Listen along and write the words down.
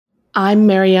I'm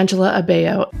Mariangela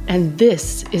Abeo, and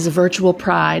this is Virtual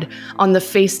Pride on the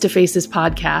Face to Faces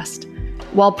podcast.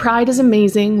 While Pride is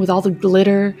amazing with all the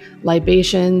glitter,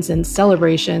 libations, and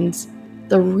celebrations,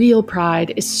 the real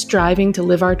Pride is striving to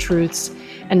live our truths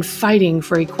and fighting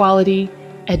for equality,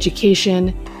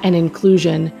 education, and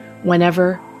inclusion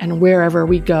whenever and wherever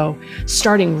we go,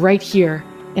 starting right here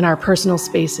in our personal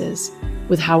spaces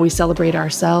with how we celebrate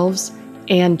ourselves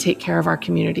and take care of our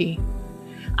community.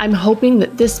 I'm hoping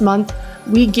that this month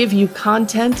we give you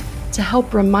content to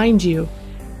help remind you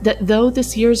that though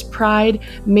this year's Pride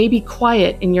may be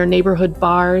quiet in your neighborhood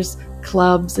bars,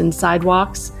 clubs, and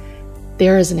sidewalks,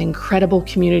 there is an incredible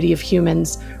community of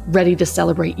humans ready to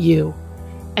celebrate you.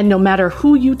 And no matter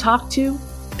who you talk to,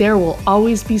 there will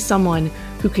always be someone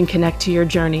who can connect to your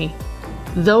journey.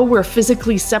 Though we're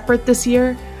physically separate this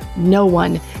year, no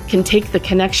one can take the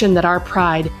connection that our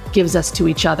Pride gives us to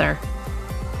each other.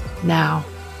 Now,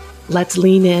 let's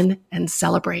lean in and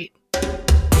celebrate.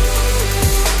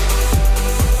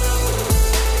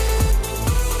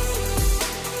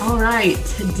 All right,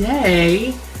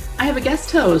 today I have a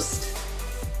guest host.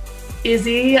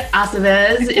 Izzy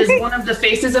Aceves is one of the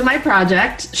faces of my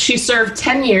project. She served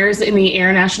 10 years in the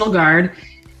Air National Guard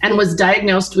and was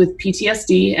diagnosed with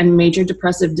PTSD and major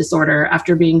depressive disorder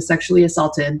after being sexually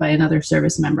assaulted by another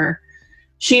service member.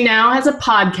 She now has a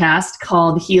podcast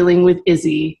called Healing with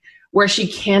Izzy, where she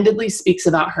candidly speaks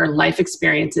about her life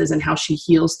experiences and how she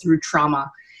heals through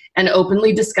trauma, and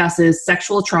openly discusses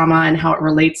sexual trauma and how it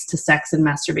relates to sex and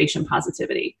masturbation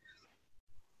positivity.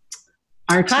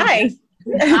 Hi.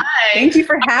 Hi. Thank you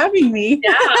for having me.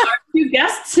 Yeah, our two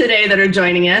guests today that are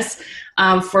joining us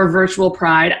for Virtual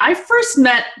Pride. I first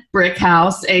met Briq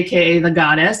House, aka the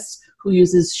Goddess, who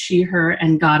uses she, her,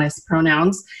 and goddess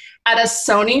pronouns, at a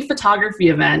Sony photography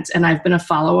event, and I've been a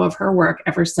follower of her work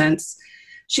ever since.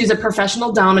 She's a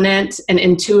professional dominant, an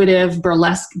intuitive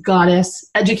burlesque goddess,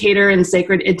 educator in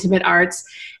sacred intimate arts,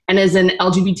 and is an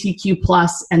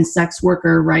LGBTQ+ and sex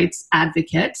worker rights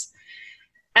advocate.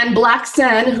 And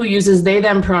BlakSyn, who uses they,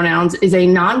 them pronouns, is a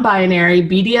non-binary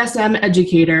BDSM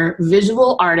educator,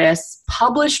 visual artist,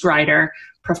 published writer,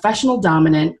 professional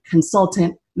dominant,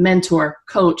 consultant, mentor,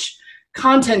 coach,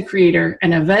 content creator,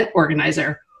 and event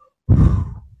organizer.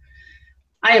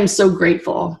 I am so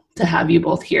grateful to have you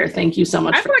both here. Thank you so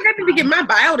much. I feel like I need to get my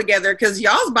bio together because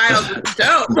y'all's bios are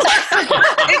dope.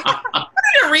 I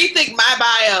need to rethink my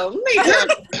bio. I need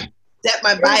to step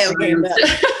my bio game up.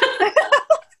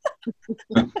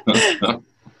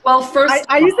 Well, first,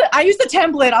 I use the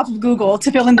template off of Google to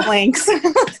fill in the blanks.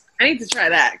 I need to try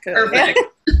that. Perfect.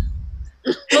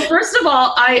 Well, first of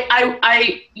all,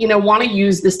 I want to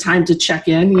use this time to check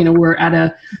in. We're at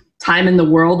a time in the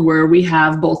world where we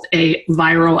have both a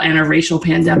viral and a racial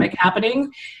pandemic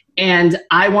happening. And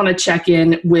I want to check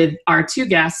in with our two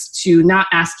guests to not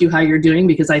ask you how you're doing,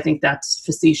 because I think that's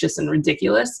facetious and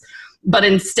ridiculous, but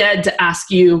instead to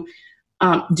ask you,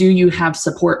 do you have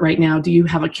support right now? Do you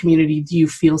have a community? Do you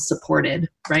feel supported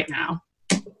right now?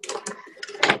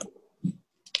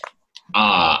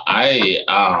 I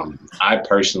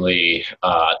personally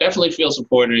definitely feel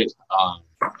supported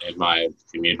in my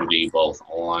community, both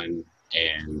on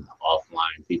and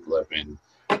offline. People have been,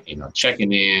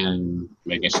 checking in,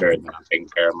 making sure that I'm taking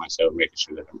care of myself, making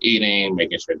sure that I'm eating,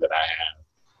 making sure that I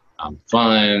have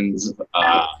funds.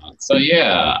 So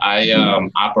yeah, I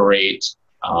operate.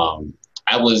 I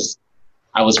was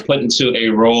put into a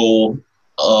role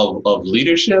of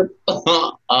leadership,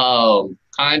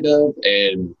 kind of,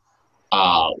 and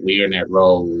we are in that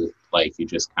role. Like, you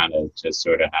just kind of just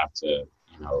sort of have to,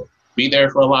 be there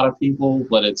for a lot of people,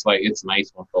 but it's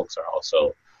nice when folks are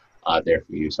also there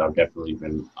for you. So I've definitely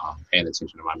been paying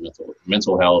attention to my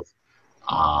mental health,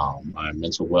 my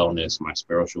mental wellness, my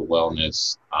spiritual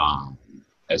wellness,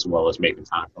 as well as making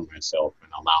time for myself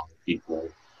and allowing people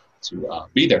to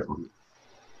be there for me.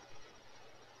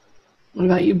 What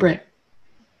about you, Briq?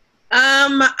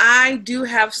 I do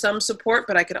have some support,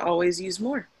 but I could always use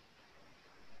more.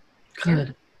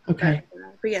 Good. Okay.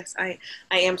 But yes, I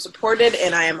am supported,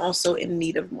 and I am also in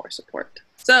need of more support.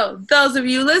 So those of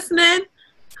you listening,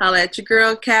 holla at your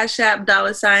girl. Cash App,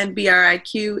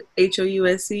 $BRIQ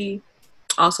HOUSE.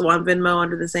 Also on Venmo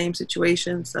under the same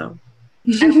situation. So,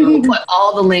 and we'll put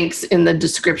all the links in the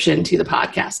description to the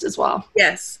podcast as well.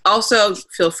 Yes. Also,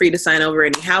 feel free to sign over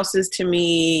any houses to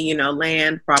me.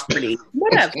 Land, property,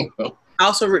 whatever.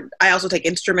 I also take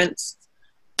instruments,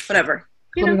 whatever.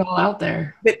 Put it all out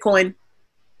there. Bitcoin.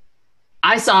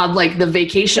 I saw the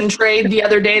vacation trade the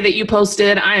other day that you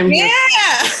posted. Yeah.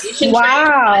 Wow.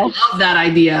 I love that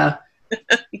idea.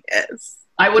 Yes.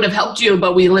 I would have helped you,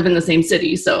 but we live in the same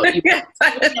city. So you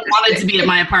wanted to be at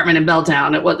my apartment in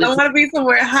Belltown. It wasn't. I want to be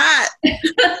somewhere hot.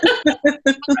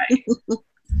 Right.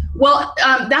 Well,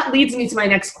 that leads me to my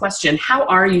next question. How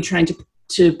are you trying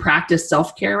to practice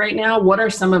self-care right now? What are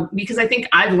because I think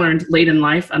I've learned late in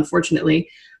life, unfortunately,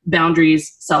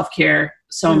 boundaries, self-care,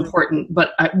 so important.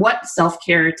 But what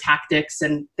self-care tactics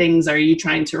and things are you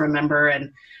trying to remember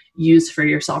and use for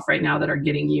yourself right now that are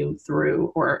getting you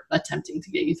through or attempting to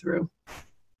get you through?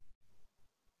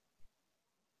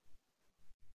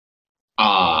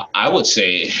 I would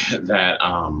say that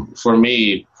for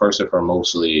me, first and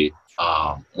foremostly,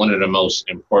 one of the most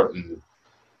important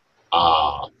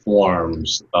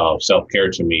forms of self-care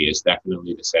to me is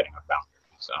definitely the setting of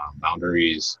boundaries.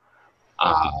 Boundaries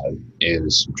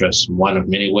is just one of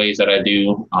many ways that I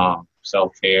do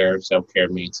self-care. Self-care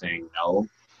means saying no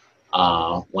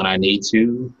when I need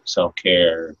to.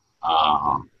 Self-care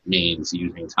means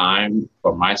using time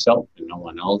for myself and no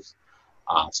one else.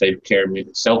 Self-care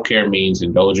means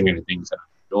indulging in the things that I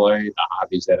enjoy, the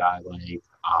hobbies that I like,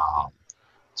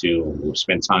 to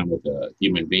spend time with the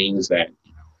human beings that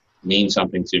mean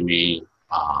something to me.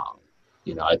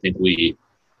 I think we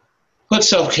put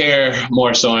self-care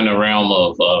more so in the realm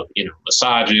of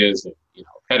massages and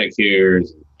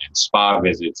pedicures and spa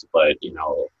visits, but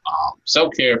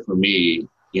self-care for me,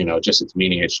 just its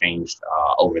meaning has changed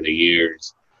over the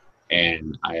years,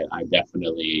 and I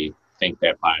definitely think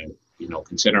that by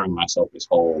considering myself as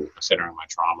whole, considering my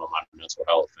trauma, my mental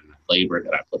health, and the labor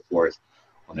that I put forth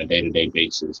on a day-to-day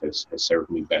basis has served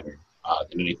me better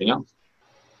than anything else.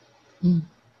 Mm.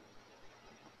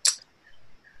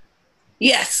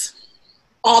 Yes,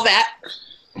 all that.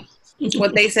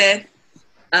 What they said.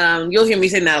 You'll hear me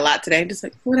saying that a lot today. Just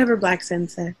like whatever BlakSyn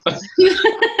said.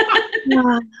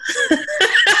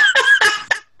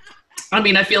 I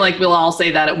mean, I feel like we'll all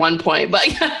say that at one point, but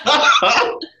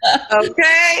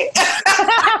okay.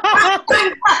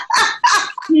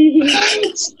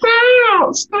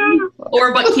 Stop.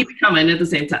 Or but keep it coming at the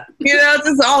same time. It's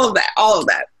just all of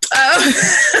that.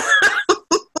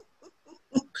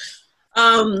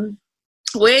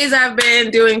 Ways I've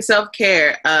been doing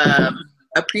self-care.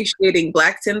 Appreciating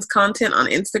BlakSyn's content on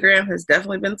Instagram has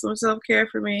definitely been some self-care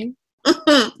for me.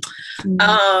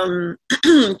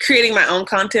 Creating my own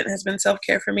content has been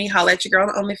self-care for me. Holla at your girl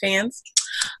on OnlyFans.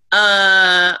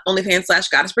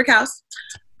 OnlyFans/Goddess Briq House.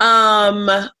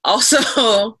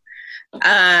 Also,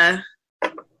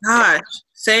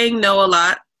 saying no a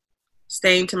lot,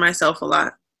 staying to myself a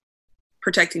lot,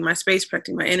 protecting my space,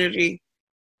 protecting my energy,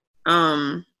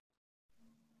 allowing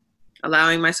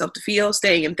myself to feel,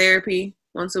 staying in therapy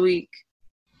once a week,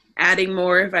 adding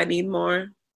more if I need more,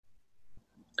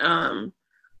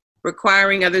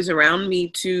 requiring others around me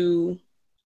to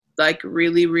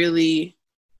really, really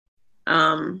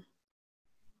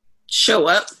show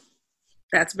up.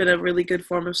 That's been a really good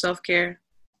form of self-care,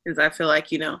 because I feel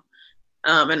like, and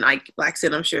like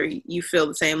BlakSyn, I'm sure you feel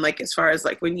the same, as far as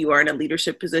when you are in a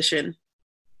leadership position,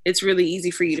 it's really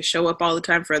easy for you to show up all the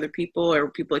time for other people,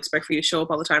 or people expect for you to show up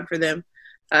all the time for them.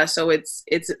 So it's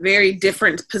a very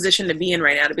different position to be in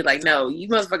right now, to be like, no, you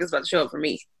motherfuckers about to show up for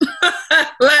me.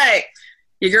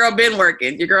 Your girl been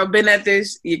working, your girl been at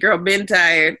this, your girl been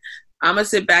tired. I'm going to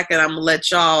sit back and I'm going to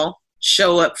let y'all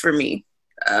show up for me.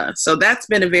 So that's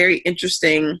been a very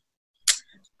interesting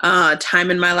time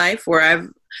in my life where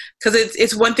because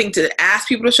it's one thing to ask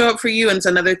people to show up for you, and it's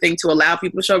another thing to allow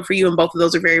people to show up for you, and both of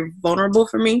those are very vulnerable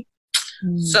for me.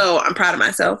 So I'm proud of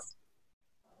myself.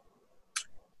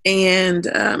 And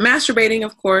masturbating,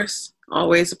 of course,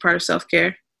 always a part of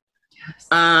self-care.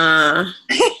 Yes.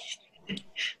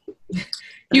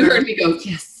 You heard me go,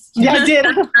 yes. Yeah, I did.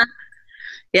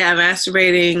 Yeah,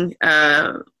 masturbating,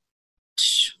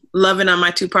 loving on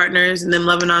my two partners and them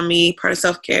loving on me, part of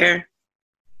self-care.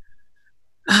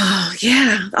 Oh,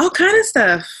 yeah, all kind of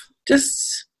stuff.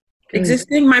 Just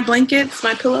existing, my blankets,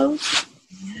 my pillows.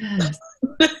 Yes.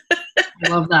 I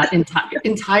love that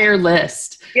entire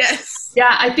list. Yes.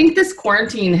 Yeah, I think this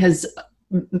quarantine has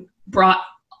brought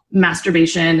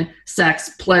masturbation,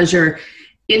 sex, pleasure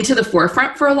into the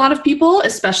forefront for a lot of people,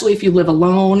 especially if you live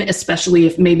alone, especially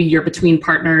if maybe you're between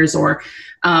partners, or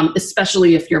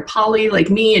especially if you're poly like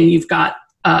me and you've got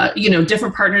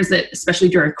different partners that, especially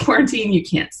during quarantine, you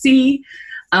can't see,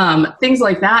 things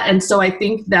like that. And so I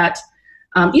think that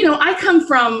I'm in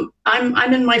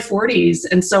my 40s,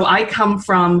 and so I come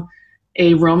from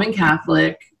a Roman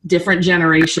Catholic, different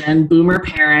generation, boomer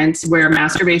parents, where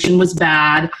masturbation was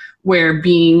bad, where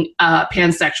being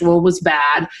pansexual was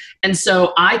bad. And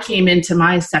so I came into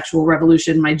my sexual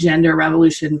revolution, my gender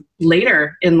revolution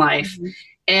later in life. Mm-hmm.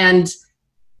 And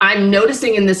I'm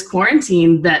noticing in this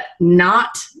quarantine that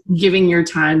not giving your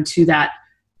time to that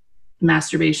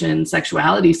masturbation,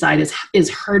 sexuality side was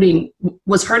hurting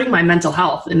my mental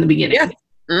health in the beginning. Yeah.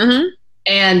 Mm-hmm.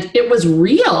 And it was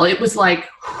real. It was like,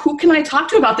 who can I talk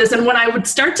to about this? And when I would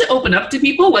start to open up to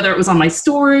people, whether it was on my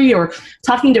story or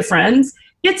talking to friends,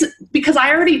 it's because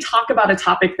I already talk about a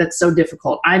topic that's so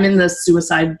difficult. I'm in the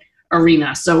suicide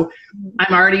arena. So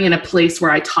I'm already in a place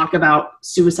where I talk about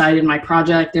suicide in my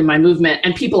project and my movement,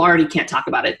 and people already can't talk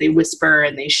about it. They whisper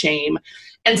and they shame.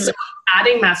 And so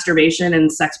adding masturbation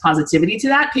and sex positivity to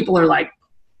that, people are like,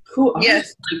 who are you? Like,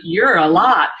 you're a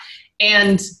lot.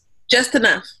 And just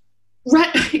enough.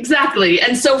 Right, exactly.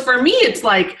 And so for me, it's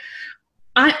like,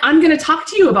 I'm going to talk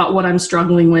to you about what I'm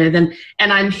struggling with. And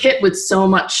I'm hit with so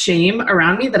much shame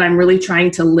around me that I'm really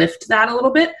trying to lift that a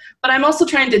little bit. But I'm also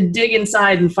trying to dig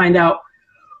inside and find out,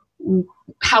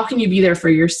 how can you be there for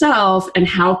yourself and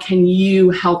how can you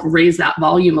help raise that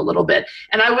volume a little bit?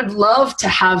 And I would love to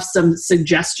have some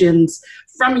suggestions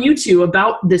from you two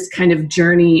about this kind of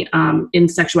journey in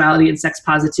sexuality and sex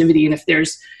positivity. And if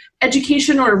there's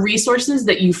education or resources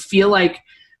that you feel like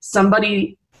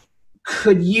somebody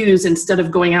could use instead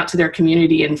of going out to their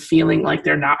community and feeling like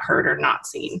they're not heard or not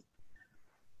seen.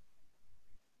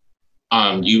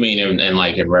 You mean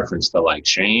in reference to like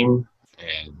shame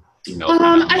and, kind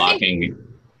of unlocking?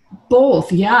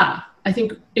 Both. Yeah. I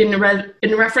think in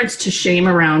reference to shame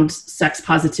around sex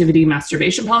positivity,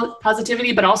 masturbation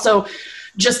positivity, but also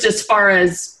just as far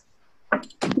as,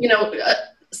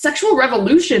 sexual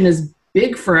revolution is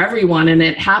big for everyone, and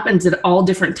it happens at all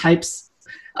different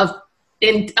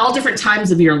in all different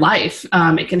times of your life.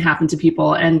 It can happen to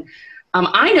people. And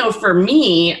I know for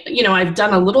me, I've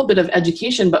done a little bit of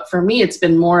education, but for me, it's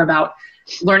been more about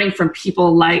learning from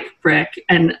people like Briq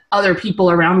and other people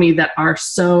around me that are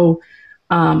so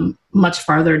much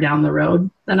farther down the road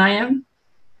than I am.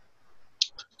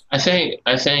 I think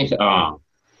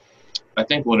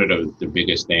one of the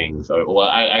biggest things,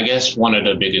 I guess one of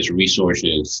the biggest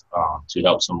resources to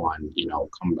help someone,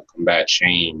 combat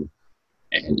shame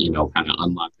and, kind of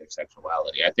unlock their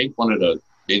sexuality. I think one of the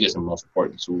biggest and most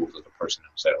important tools is the person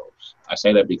themselves. I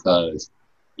say that because,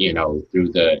 through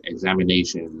the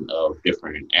examination of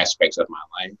different aspects of my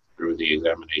life, through the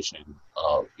examination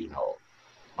of,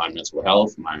 my mental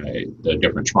health, the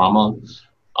different trauma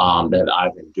that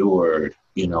I've endured,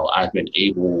 I've been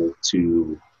able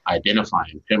to identify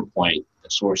and pinpoint the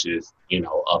sources,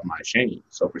 of my shame.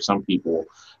 So for some people,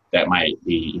 that might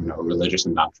be, religious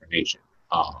indoctrination.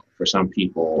 For some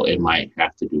people, it might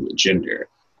have to do with gender.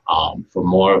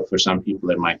 For some people,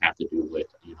 it might have to do with,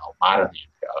 bodily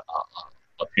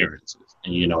appearances.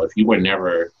 And, if you were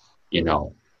never,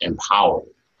 empowered,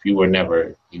 if you were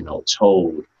never,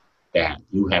 told that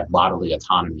you have bodily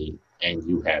autonomy and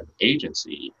you have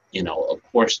agency, of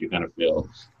course you're going to feel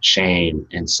shame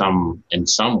in some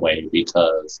way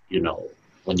because,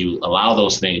 when you allow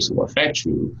those things to affect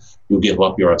you, you give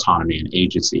up your autonomy and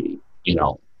agency,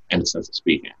 in the sense of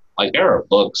speaking. Like there are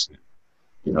books, and,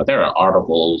 there are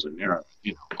articles, and there are,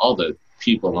 all the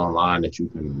people online that you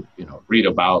can, read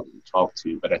about and talk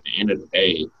to. But at the end of the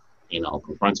day,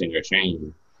 confronting your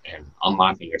shame and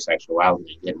unlocking your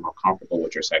sexuality and getting more comfortable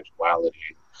with your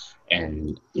sexuality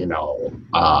and,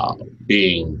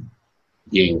 being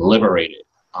liberated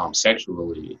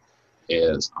sexually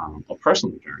is a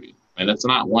personal journey. And it's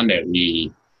not one that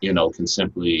we, can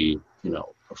simply,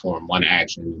 perform one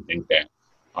action and think that,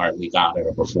 all right, we got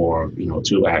to perform,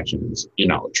 2 actions.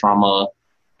 Trauma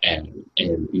and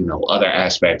other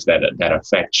aspects that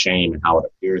affect shame and how it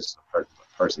appears in a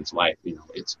person's life,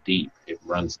 it's deep. It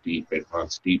runs deep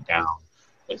down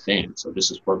within. So this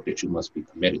is work that you must be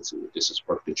committed to. This is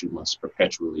work that you must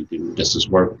perpetually do. This is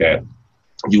work that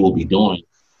you will be doing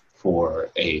for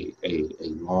a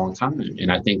long time.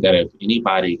 And I think that if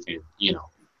anybody can,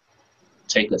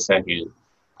 take a second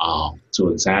to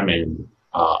examine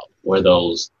where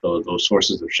those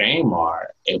sources of shame are,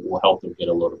 it will help them get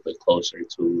a little bit closer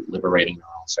to liberating their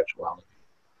own sexuality.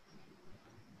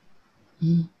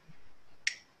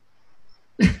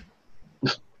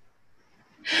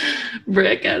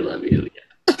 Briq, I love you.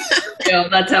 Yeah.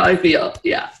 That's how I feel.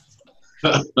 Yeah.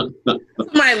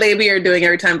 My labia are doing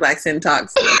every time BlakSyn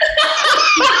talks.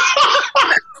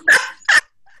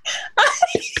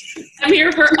 I'm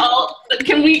here for all.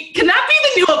 Can that be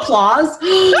the new applause?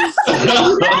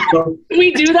 Can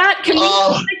we do that? Can we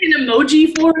make an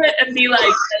emoji for it and be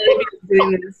like,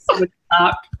 doing this with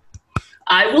talk?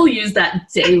 I will use that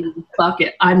daily. Fuck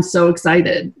it. I'm so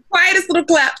excited. Quietest little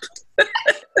clap.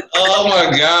 Oh my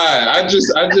God. I just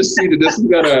see that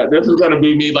this is gonna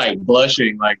be me like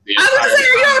blushing like this. I was gonna say,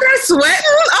 they're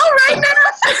sweating. All right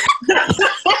now.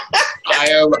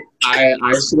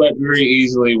 I sweat very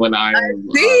easily when I am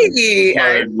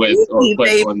covered with or put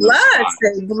they on blush.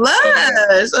 the They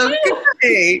blush.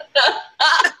 Okay.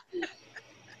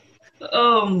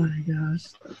 Oh my gosh,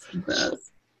 that's the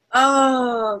best.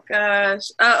 Oh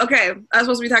gosh. Okay, I was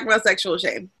supposed to be talking about sexual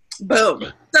shame.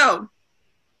 Boom. So,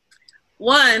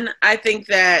 one, I think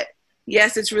that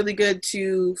yes, it's really good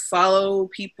to follow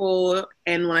people,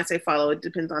 and when I say follow, it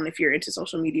depends on if you're into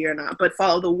social media or not. But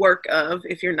follow the work of.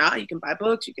 If you're not, you can buy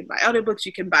books, you can buy audiobooks,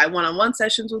 you can buy one-on-one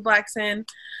sessions with BlakSyn.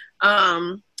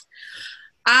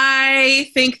 I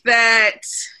think that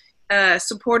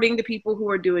supporting the people who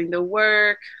are doing the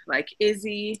work, like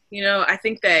Izzy, I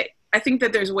think that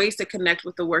there's ways to connect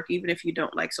with the work even if you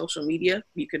don't like social media.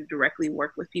 You can directly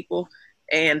work with people,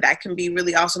 and that can be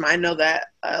really awesome. I know that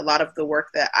a lot of the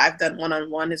work that I've done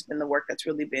one-on-one has been the work that's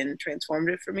really been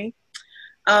transformative for me.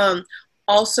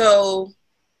 Also,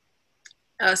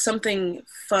 something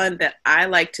fun that I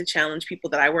like to challenge people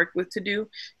that I work with to do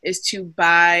is to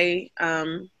buy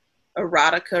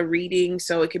erotica reading.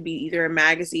 So it could be either a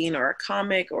magazine or a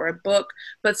comic or a book,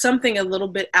 but something a little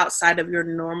bit outside of your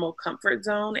normal comfort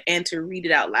zone, and to read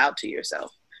it out loud to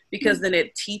yourself, because then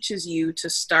it teaches you to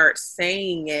start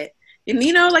saying it. And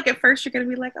like at first you're going to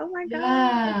be like, oh my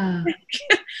God.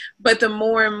 Yeah. But the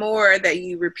more and more that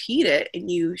you repeat it and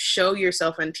you show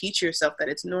yourself and teach yourself that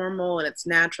it's normal and it's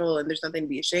natural and there's nothing to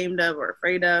be ashamed of or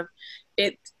afraid of,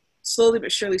 it slowly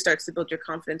but surely starts to build your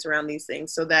confidence around these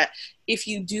things, so that if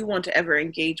you do want to ever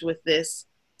engage with this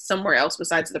somewhere else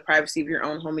besides the privacy of your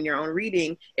own home and your own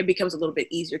reading, it becomes a little bit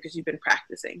easier because you've been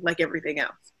practicing like everything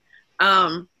else.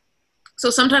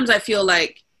 So sometimes I feel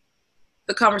like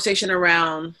the conversation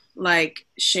around like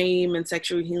shame and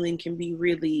sexual healing can be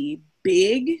really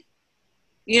big,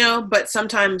 but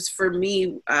sometimes for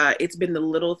me, it's been the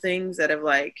little things that have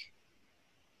like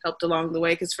helped along the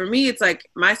way. Because for me, it's like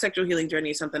my sexual healing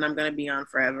journey is something I'm going to be on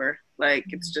forever. Like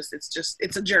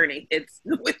it's a journey. It's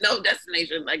with no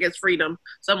destination. Like it's freedom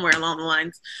somewhere along the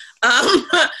lines.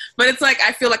 But it's like,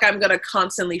 I feel like I'm going to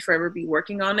constantly forever be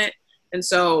working on it. And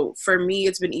so for me,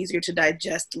 it's been easier to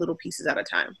digest little pieces at a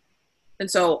time. And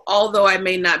so although I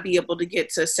may not be able to get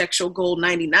to sexual goal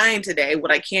 99 today, what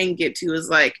I can get to is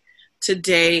like,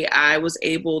 today I was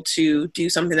able to do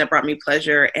something that brought me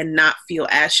pleasure and not feel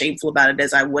as shameful about it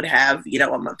as I would have,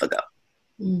 a month ago.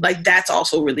 Mm-hmm. Like that's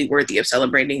also really worthy of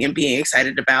celebrating and being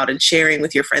excited about and sharing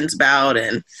with your friends about.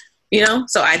 And,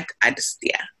 so I just,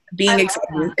 being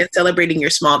excited and celebrating your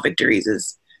small victories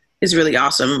is really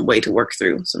awesome way to work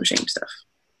through some shame stuff.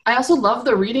 I also love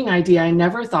the reading idea. I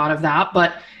never thought of that,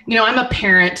 but I'm a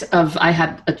parent I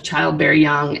had a child very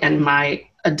young, and my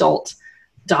adult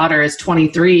daughter is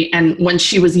 23. And when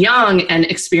she was young and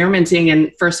experimenting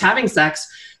and first having sex,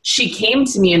 she came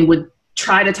to me and would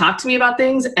try to talk to me about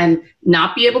things and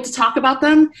not be able to talk about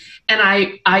them. And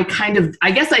I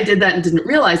guess I did that and didn't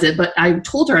realize it, but I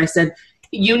told her, I said,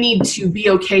 you need to be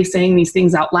okay saying these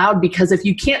things out loud, because if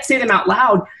you can't say them out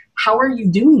loud, how are you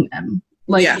doing them?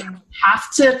 Like you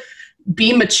have to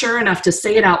be mature enough to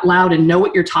say it out loud and know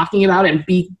what you're talking about and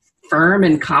be firm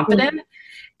and confident. Mm-hmm.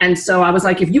 And so I was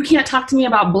like, if you can't talk to me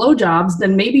about blowjobs,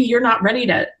 then maybe you're not ready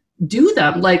to do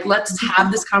them. Like, let's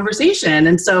have this conversation.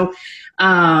 And so,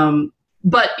 so,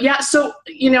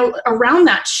 around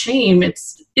that shame,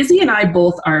 it's Izzy and I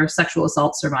both are sexual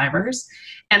assault survivors.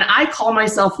 And I call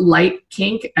myself light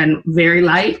kink and very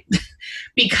light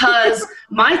because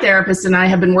my therapist and I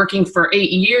have been working for 8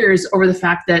 years over the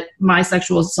fact that my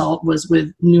sexual assault was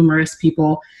with numerous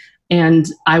people and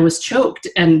I was choked.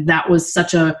 And that was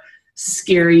such a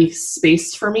scary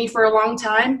space for me for a long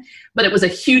time. But it was a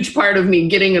huge part of me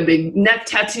getting a big neck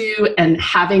tattoo and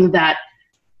having that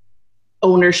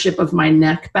ownership of my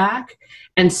neck back.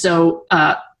 And so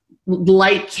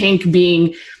light kink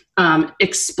being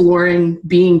exploring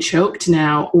being choked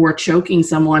now or choking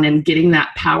someone and getting that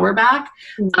power back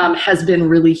has been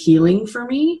really healing for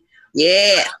me.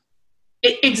 Yeah.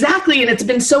 Exactly. And it's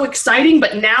been so exciting,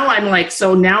 but now I'm like,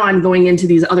 so now I'm going into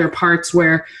these other parts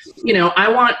where, I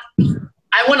want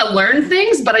to learn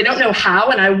things, but I don't know how.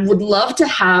 And I would love to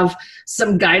have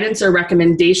some guidance or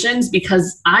recommendations,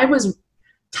 because I was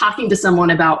talking to someone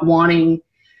about wanting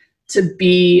to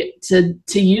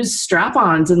use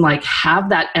strap-ons and like have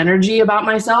that energy about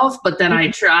myself. But then I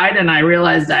tried and I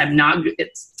realized I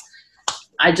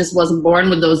just wasn't born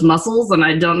with those muscles and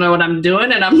I don't know what I'm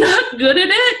doing and I'm not good at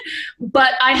it.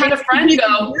 But I had a friend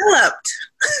go,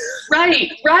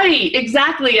 right,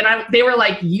 exactly. And they were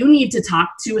like, you need to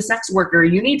talk to a sex worker.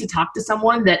 You need to talk to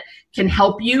someone that can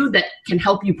help you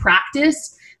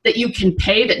practice, that you can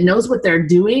pay, that knows what they're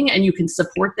doing, and you can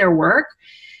support their work.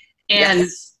 And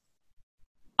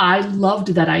I loved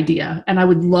that idea, and I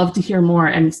would love to hear more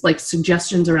and like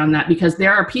suggestions around that, because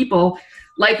there are people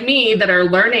like me that are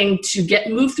learning to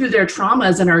move through their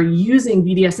traumas and are using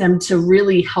BDSM to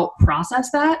really help process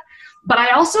that. But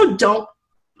I also don't,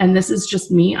 and this is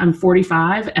just me, I'm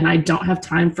 45 and I don't have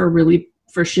time for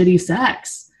shitty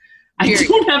sex. I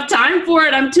don't have time for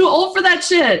it. I'm too old for that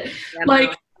shit. Yeah,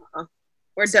 like, no.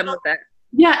 We're done with that.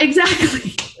 Yeah,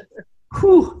 exactly.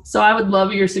 Whew. So I would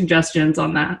love your suggestions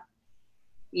on that.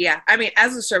 Yeah, I mean,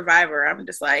 as a survivor, I'm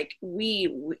just like,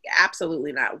 we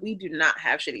absolutely not. We do not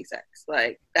have shitty sex.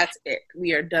 Like, that's it.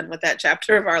 We are done with that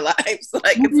chapter of our lives.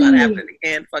 Like, it's not happening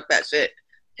again. Fuck that shit.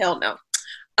 Hell no.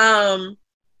 I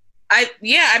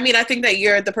think that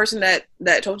you're the person that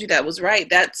told you that was right.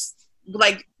 That's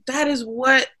like, that is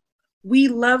what we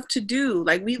love to do.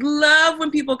 Like, we love when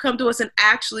people come to us and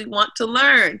actually want to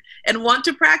learn and want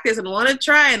to practice and want to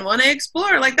try and want to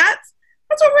explore. Like, that's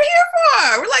what we're here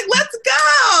for. We're like, let's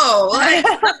go. Like,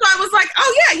 that's why I was like,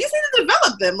 oh yeah, you need to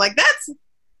develop them. Like,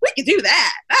 we can do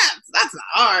that. That's not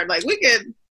hard. Like,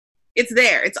 it's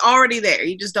there. It's already there.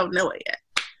 You just don't know it yet.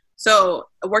 So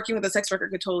working with a sex worker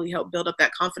could totally help build up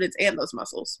that confidence and those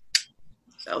muscles.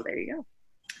 So there you go.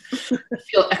 I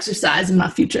feel exercise in my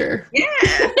future.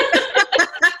 Yeah.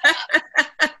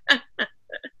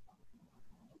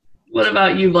 What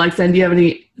about you, BlakSyn? Do you have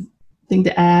anything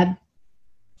to add?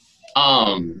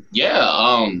 One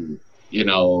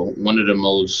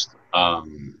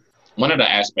of the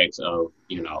aspects of,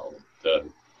 the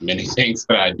many things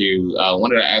that I do,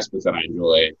 one of the aspects that I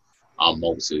enjoy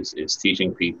most is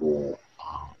teaching people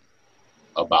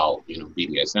about,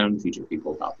 BDSM, teaching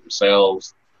people about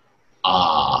themselves,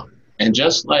 and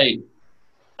just like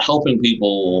helping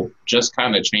people just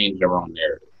kind of change their own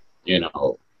narrative.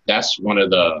 That's one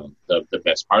of the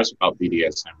best parts about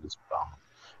BDSM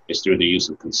is through the use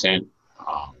of consent,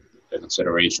 the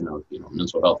consideration of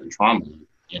mental health and trauma.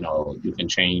 You can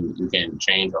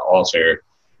change or alter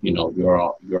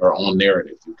your own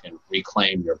narrative. You can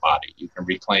reclaim your body. You can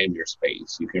reclaim your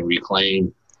space. You can lay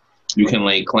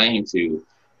claim to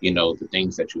the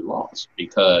things that you lost,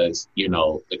 because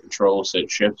the control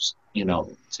shifts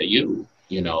to you.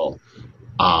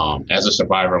 As a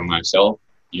survivor myself,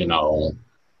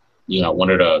 one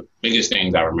of the biggest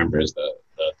things I remember is the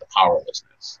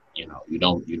powerlessness. You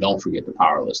don't forget the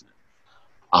powerlessness.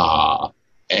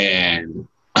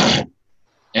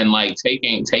 And like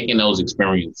taking those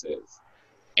experiences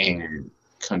and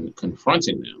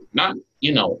confronting them, not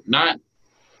in a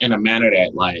manner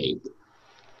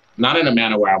not in a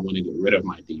manner where I want to get rid of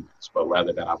my demons, but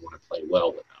rather that I want to play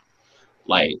well with them.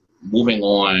 Like, moving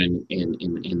on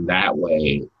in that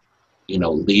way,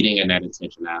 leading in that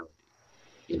intentionality,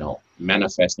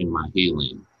 manifesting my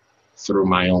healing through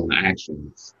my own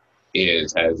actions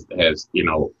has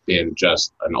been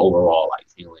just an overall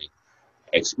healing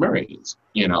experience.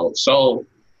 So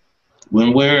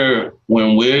when we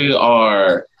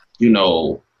are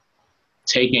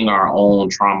taking our own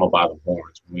trauma by the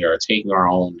horns, when we are taking our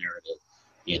own narrative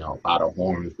by the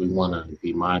horns, we want to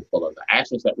be mindful of the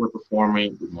actions that we're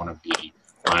performing. We want to be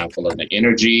mindful of the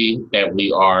energy that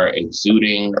we are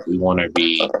exuding. We want to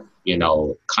be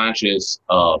conscious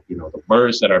of the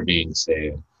words that are being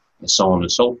said, and so on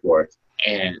and so forth.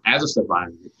 And as a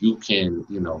survivor, you can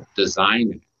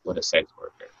design it with a sex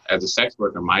worker. As a sex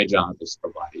worker, my job is to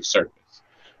provide a service.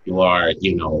 You are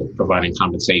providing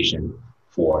compensation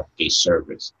for a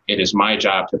service. It is my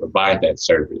job to provide that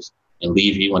service and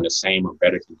leave you in the same or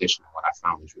better condition than what I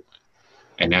found you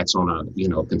in. And that's on a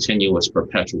continuous,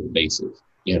 perpetual basis.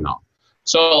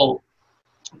 So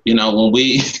when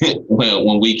we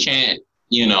when we can't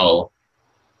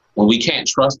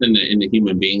trust in the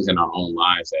human beings in our own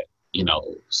lives that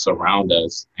surround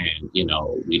us, and we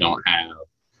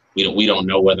don't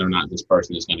know whether or not this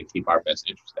person is going to keep our best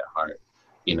interest at heart.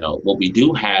 What we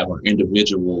do have are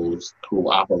individuals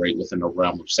who operate within the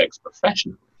realm of sex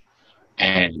professionally,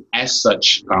 and as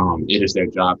such, it is their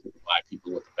job to provide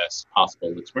people with the best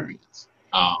possible experience.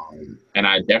 And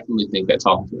I definitely think that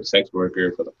talking to a sex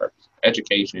worker for the purpose of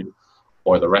education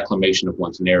or the reclamation of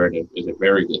one's narrative is a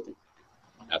very good thing.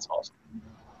 That's awesome.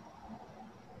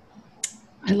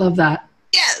 I love that.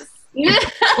 Yes.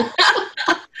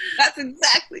 That's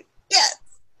exactly. Yes.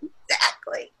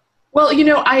 Exactly. Well,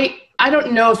 I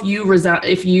don't know if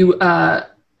you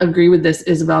agree with this,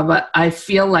 Isabel, but I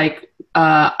feel like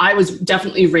I was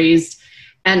definitely raised,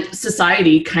 and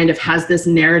society kind of has this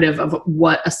narrative of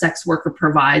what a sex worker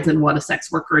provides and what a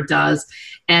sex worker does.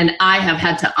 And I have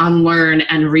had to unlearn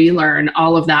and relearn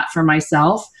all of that for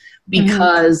myself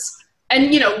because,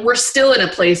 and we're still in a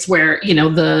place where,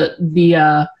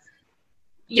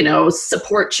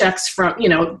 support checks from,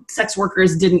 sex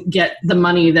workers didn't get the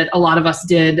money that a lot of us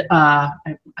did. I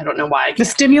don't know why. The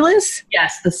stimulus?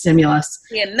 Yes, the stimulus.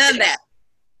 Yeah, none of that.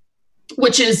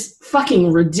 Which is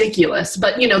fucking ridiculous.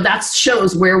 But, that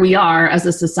shows where we are as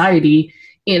a society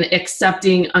in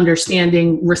accepting,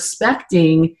 understanding,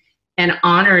 respecting, and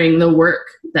honoring the work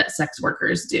that sex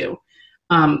workers do.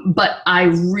 But I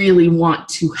really want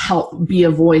to help be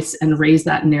a voice and raise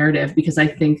that narrative, because I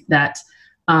think that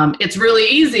it's really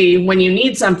easy when you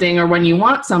need something or when you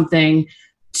want something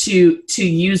to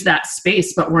use that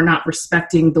space, but we're not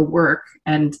respecting the work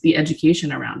and the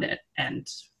education around it. And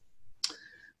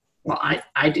well,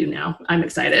 I do now. I'm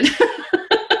excited.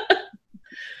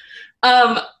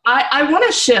 I want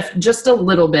to shift just a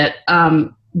little bit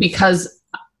because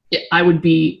I would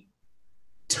be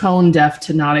tone deaf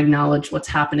to not acknowledge what's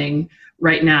happening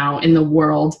right now in the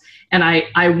world. And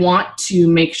I want to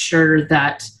make sure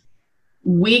that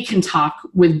we can talk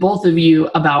with both of you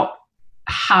about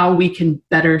how we can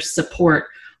better support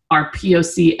our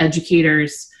POC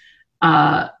educators,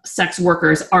 sex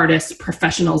workers, artists,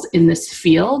 professionals in this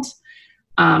field.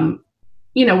 We're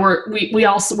in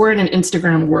an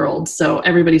Instagram world, so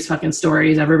everybody's fucking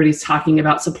stories, everybody's talking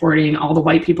about supporting. All the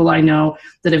white people I know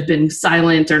that have been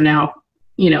silent are now,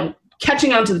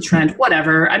 catching on to the trend,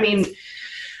 whatever. I mean,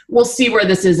 we'll see where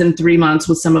this is in 3 months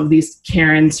with some of these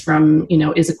Karens from,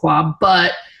 Issaquah.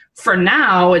 But for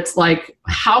now, it's like,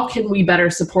 how can we better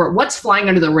support? What's flying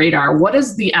under the radar? What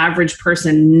is the average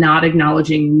person not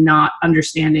acknowledging, not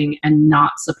understanding, and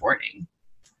not supporting?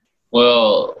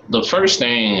 Well, the first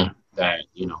thing that,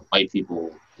 white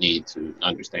people need to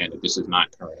understand that this is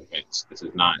not current events. This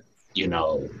is not,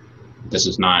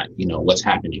 what's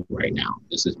happening right now.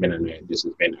 This has been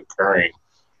occurring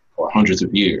for hundreds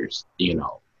of years,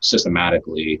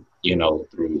 systematically,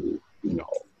 through,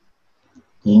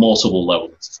 multiple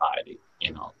levels of society.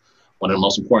 One of the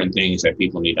most important things that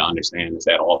people need to understand is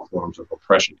that all forms of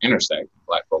oppression intersect.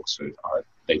 Black folks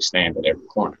they stand at every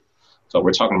corner. So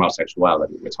we're talking about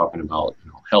sexuality. We're talking about,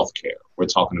 healthcare. We're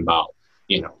talking about,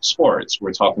 sports.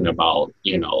 We're talking about,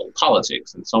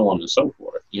 politics and so on and so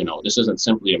forth. This isn't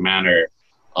simply a matter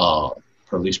of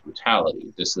police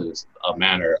brutality. This is a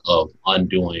matter of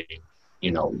undoing,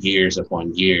 years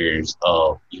upon years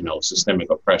of,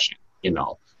 systemic oppression.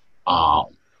 We're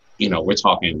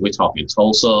talking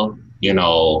Tulsa,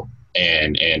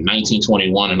 and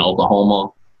 1921 in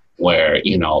Oklahoma, where,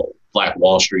 Black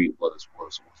Wall Street was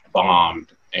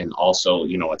bombed and also,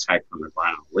 attacked from the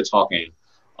ground. We're talking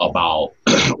about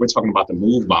the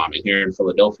move bombing here in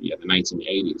Philadelphia in the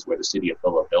 1980s, where the city of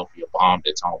Philadelphia bombed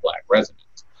its own Black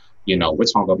residents. We're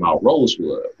talking about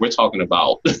Rosewood. We're talking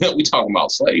about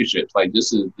slave ships. Like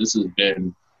this has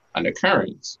been an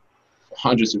occurrence for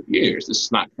hundreds of years. This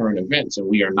is not current events, and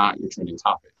we are not your trending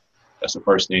topic. That's the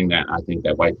first thing that I think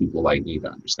that white people need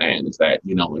to understand is that,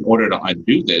 in order to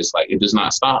undo this, it does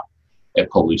not stop at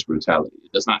police brutality.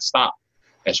 It does not stop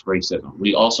at racism.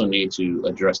 We also need to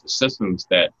address the systems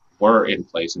that were in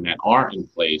place and that are in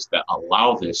place that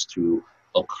allow this to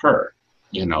occur.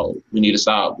 We need to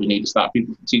stop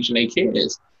people from teaching their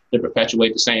kids to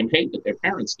perpetuate the same hate that their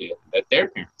parents did, that their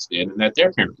parents did, and that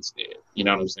their parents did. You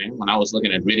know what I'm saying? When I was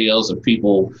looking at videos of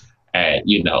people at,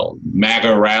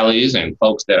 MAGA rallies and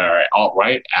folks that are at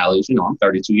alt-right alleys, I'm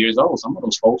 32 years old. Some of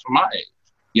those folks are my age.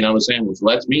 You know what I'm saying? Which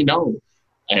lets me know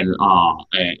and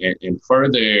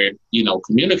further,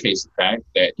 communicates the fact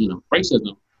that,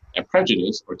 racism and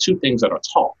prejudice are two things that are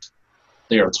taught.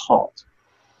 They are taught,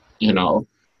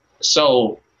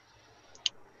 So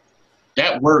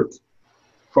that work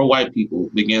for white people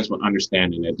begins with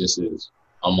understanding that this is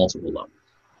on multiple levels.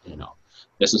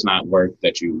 This is not work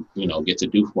that you get to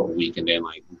do for a week and then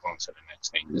move on to the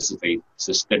next thing. This is a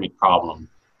systemic problem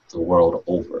the world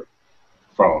over,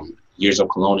 from years of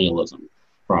colonialism,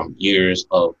 from years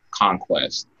of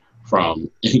conquest, from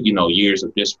years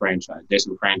of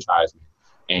disenfranchisement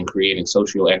and creating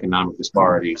socioeconomic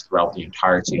disparities throughout the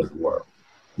entirety of the world.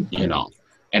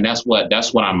 And that's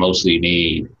what I mostly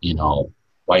need,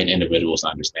 white individuals to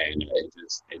understand.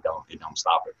 It don't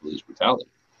stop at police brutality.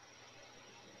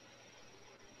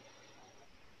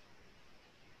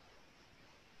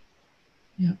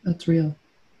 Yeah, that's real.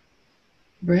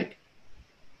 Briq?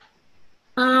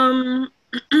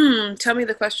 Tell me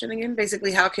the question again.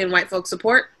 Basically, how can white folks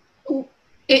support?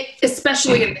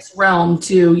 Especially in this realm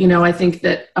too, I think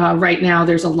that right now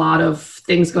there's a lot of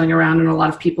things going around and a lot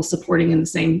of people supporting in the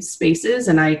same spaces.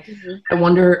 And I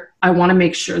want to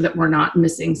make sure that we're not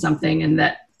missing something and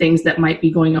that things that might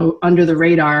be going under the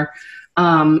radar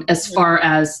as far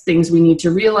as things we need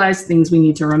to realize, things we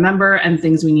need to remember, and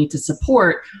things we need to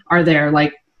support are there.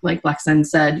 Like BlakSyn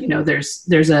said, you know,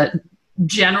 there's a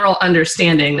general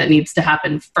understanding that needs to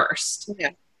happen first.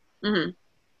 Yeah. Mm-hmm.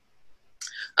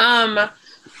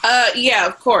 Yeah,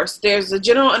 of course. There's a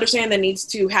general understanding that needs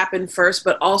to happen first,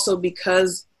 but also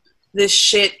because this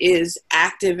shit is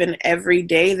active and every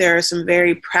day, there are some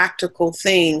very practical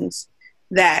things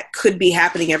that could be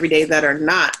happening every day that are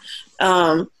not.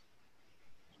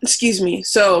 Excuse me.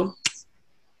 So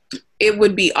it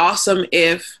would be awesome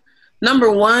if,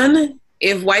 number one,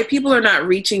 if white people are not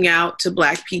reaching out to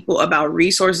Black people about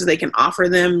resources they can offer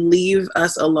them, leave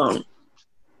us alone.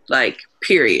 Like,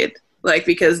 period. Like,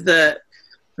 because the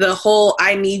whole,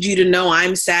 I need you to know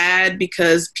I'm sad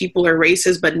because people are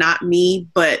racist, but not me,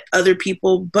 but other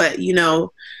people, but, you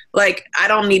know, like,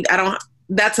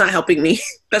 that's not helping me.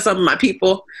 That's not my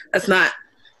people. That's not,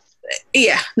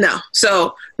 yeah, no.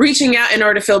 So reaching out in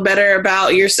order to feel better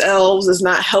about yourselves is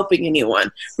not helping anyone.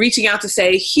 Reaching out to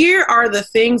say, here are the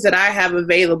things that I have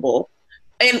available.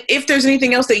 And if there's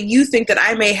anything else that you think that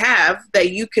I may have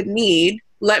that you could need,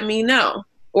 let me know.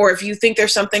 Or if you think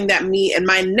there's something that me and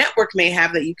my network may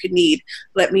have that you could need,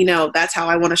 let me know. That's how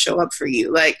I want to show up for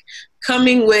you. Like,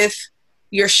 coming with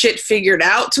your shit figured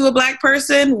out to a Black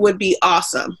person would be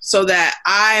awesome, so that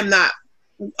I'm not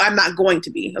going to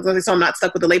be. I was going to say, so I'm not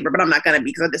stuck with the labor, but I'm not going to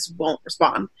be, because I just won't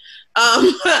respond.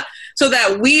 So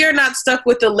that we are not stuck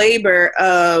with the labor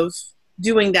of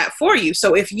doing that for you.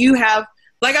 So if you have,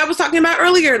 like I was talking about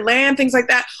earlier, land, things like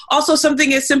that. Also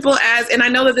something as simple as, and I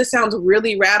know that this sounds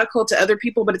really radical to other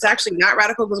people, but it's actually not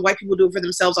radical because white people do it for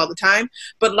themselves all the time.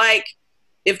 But like,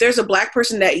 if there's a Black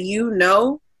person that you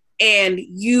know, and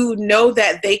you know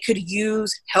that they could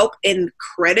use help in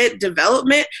credit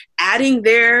development, adding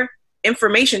their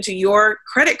information to your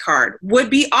credit card would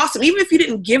be awesome. Even if you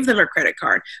didn't give them a credit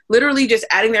card, literally just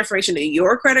adding their information to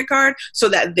your credit card so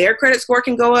that their credit score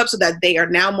can go up, so that they are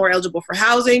now more eligible for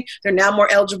housing. They're now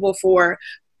more eligible for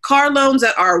car loans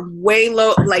that are way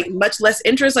low, like much less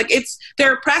interest. Like,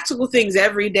 there are practical things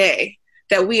every day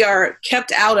that we are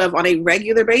kept out of on a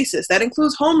regular basis. That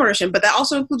includes homeownership, but that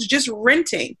also includes just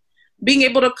renting. Being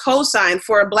able to co-sign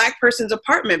for a Black person's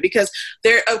apartment, because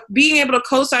they're being able to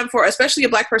co-sign for, especially a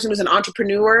Black person who's an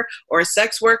entrepreneur or a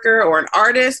sex worker or an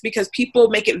artist, because people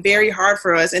make it very hard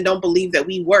for us and don't believe that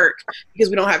we work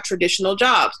because we don't have traditional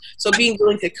jobs. So being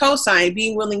willing to co-sign,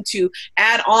 being willing to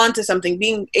add on to something,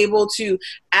 being able to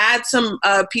add some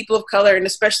people of color and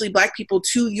especially Black people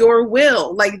to your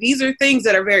will. Like, these are things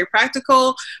that are very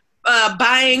practical.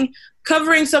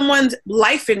 Covering someone's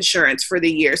life insurance for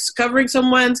the year, covering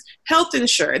someone's health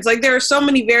insurance. Like, there are so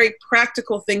many very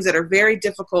practical things that are very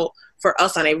difficult for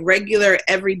us on a regular,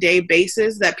 everyday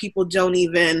basis that people don't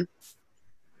even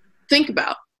think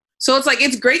about. So it's like,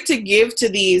 it's great to give to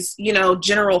these, you know,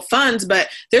 general funds, but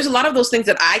there's a lot of those things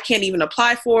that I can't even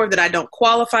apply for, that I don't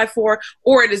qualify for,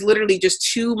 or it is literally just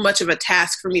too much of a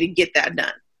task for me to get that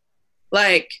done.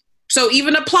 Like, so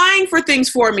even applying for things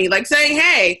for me, like saying,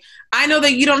 hey, I know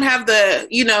that you don't have the,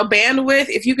 you know, bandwidth.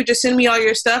 If you could just send me all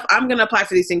your stuff, I'm going to apply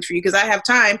for these things for you because I have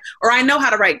time, or I know how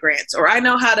to write grants, or I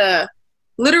know how to,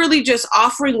 literally just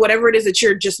offering whatever it is that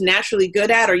you're just naturally good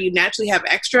at or you naturally have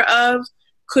extra of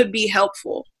could be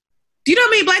helpful. Do you know how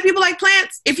many Black people like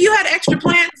plants? If you had extra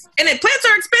plants, and plants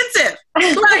are expensive,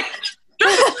 like,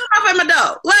 don't off at my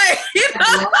door. Like, you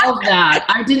know? I love that.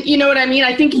 I didn't, you know what I mean?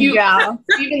 I think you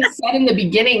even said in the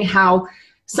beginning how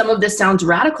some of this sounds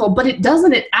radical, but it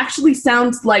doesn't. It actually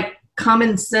sounds like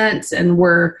common sense, and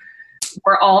we're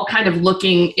all kind of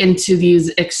looking into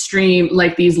these extreme,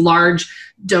 like these large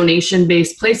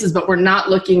donation-based places, but we're not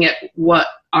looking at what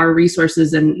our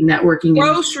resources and networking.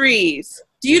 Groceries.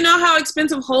 Do you know how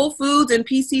expensive Whole Foods and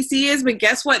PCC is? But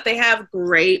guess what? They have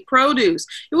great produce.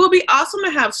 It will be awesome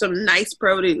to have some nice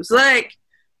produce. Like,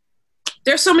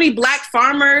 there's so many Black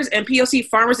farmers and POC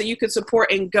farmers that you could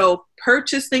support and go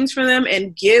purchase things from them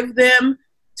and give them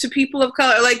to people of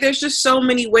color. Like, there's just so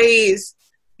many ways,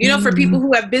 you know, for people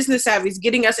who have business savvies,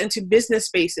 getting us into business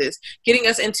spaces, getting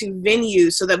us into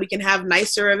venues so that we can have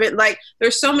nicer events. Like,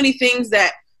 there's so many things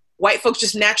that white folks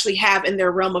just naturally have in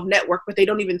their realm of network, but they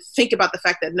don't even think about the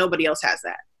fact that nobody else has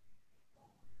that.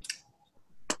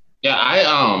 Yeah,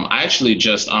 I actually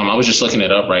just I was just looking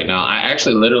it up right now. I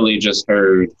actually literally just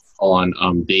heard on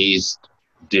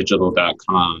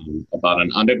dazeddigital.com about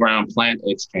an underground plant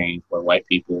exchange where white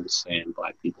people send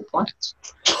Black people plants.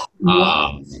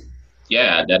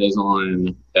 Yeah, that is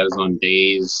on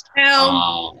Dazed.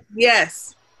 Hell,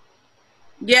 yes.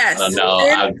 Yes. I don't know.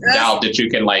 I doubt that you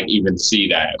can like even see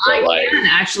that. But I can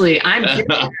actually. I am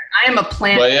a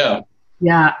plant. But yeah.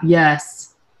 Yeah.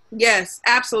 Yes. Yes.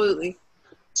 Absolutely.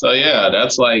 So yeah,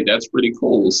 that's pretty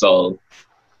cool. So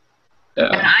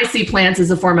And I see plants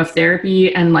as a form of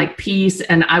therapy and like peace.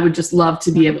 And I would just love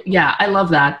to be able, I love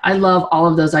that. I love all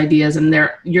of those ideas. And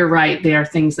you're right. They are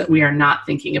things that we are not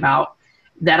thinking about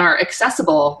that are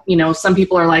accessible. You know, some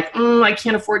people are like, I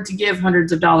can't afford to give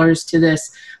hundreds of dollars to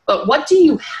this, but what do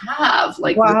you have?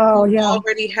 Like, wow, you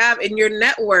already have in your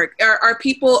network? Are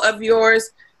people of yours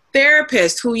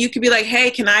therapists who you could be like, hey,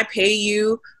 can I pay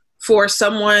you for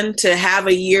someone to have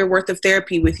a year worth of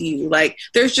therapy with you? Like,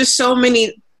 there's just so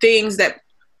many things that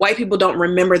white people don't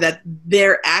remember, that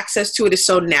their access to it is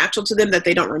so natural to them that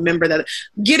they don't remember that.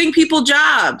 Getting people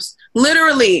jobs,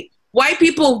 literally. White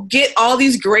people get all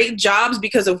these great jobs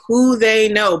because of who they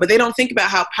know, but they don't think about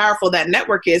how powerful that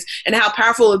network is and how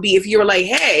powerful it would be if you were like,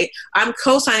 hey, I'm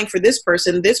co-signing for this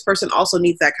person. This person also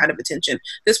needs that kind of attention.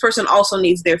 This person also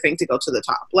needs their thing to go to the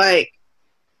top. Like,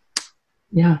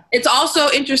 yeah. It's also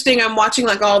interesting. I'm watching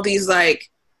like all these like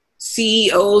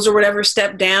CEOs or whatever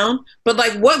step down, but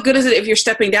like, what good is it if you're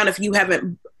stepping down if you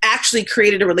haven't actually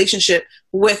created a relationship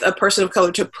with a person of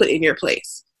color to put in your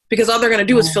place? Because all they're going to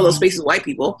do is fill those spaces with white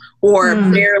people or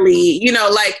barely,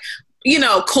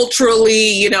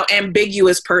 culturally,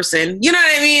 ambiguous person. You know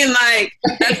what I mean? Like,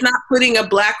 that's not putting a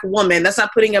Black woman. That's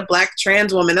not putting a Black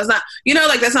trans woman. That's not,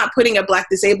 that's not putting a Black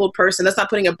disabled person. That's not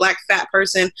putting a Black fat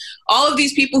person. All of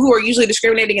these people who are usually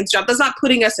discriminating against jobs, that's not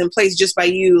putting us in place just by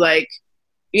you, like,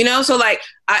 so like,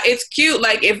 it's cute.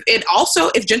 Like, if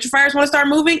gentrifiers want to start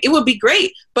moving, it would be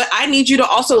great. But I need you to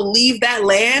also leave that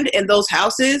land and those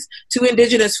houses to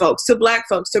Indigenous folks, to Black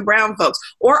folks, to brown folks,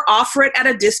 or offer it at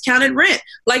a discounted rent.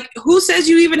 Like, who says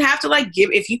you even have to like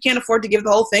give, if you can't afford to give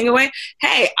the whole thing away?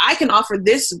 Hey, I can offer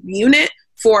this unit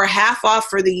for half off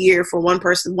for the year for one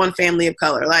person, one family of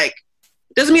color. Like,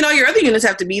 doesn't mean all your other units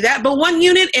have to be that, but one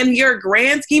unit in your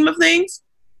grand scheme of things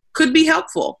could be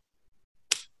helpful.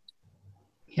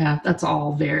 Yeah, that's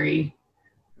all very,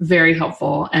 very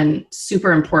helpful and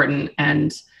super important.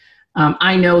 And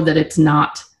I know that it's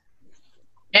not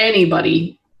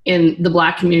anybody in the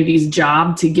Black community's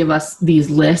job to give us these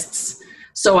lists.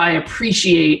 So I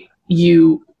appreciate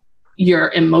your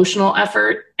emotional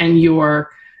effort and your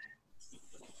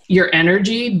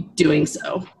energy doing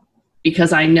so,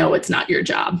 because I know it's not your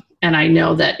job. And I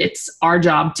know that it's our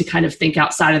job to kind of think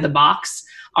outside of the box.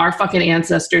 Our fucking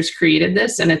ancestors created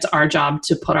this, and it's our job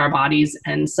to put our bodies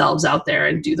and selves out there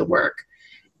and do the work.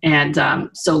 And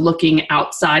so looking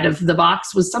outside of the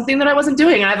box was something that I wasn't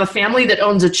doing. I have a family that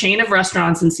owns a chain of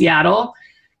restaurants in Seattle.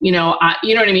 You know what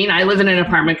I mean? I live in an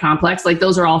apartment complex. Like,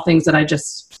 those are all things that I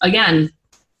just, again,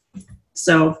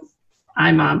 so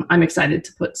I'm excited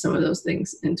to put some of those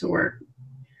things into work.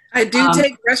 I do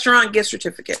take restaurant gift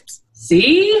certificates.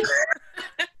 See?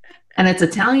 And it's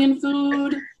Italian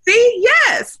food. See?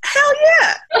 Yes. Hell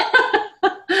yeah.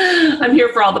 I'm here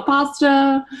for all the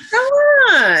pasta. Come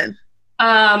on.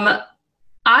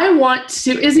 I want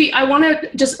to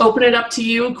just open it up to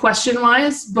you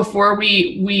question-wise before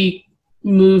we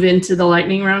move into the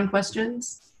lightning round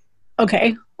questions.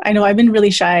 Okay. I know I've been really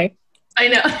shy. I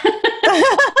know.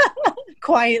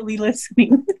 Quietly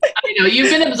listening. I know.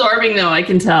 You've been absorbing, though, I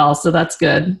can tell, so that's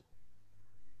good.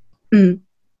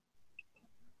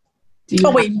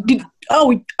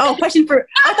 Question for,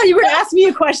 I thought you were going to ask me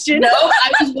a question. No,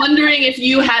 I was wondering if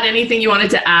you had anything you wanted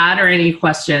to add or any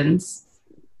questions.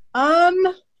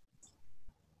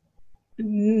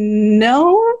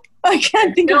 No, I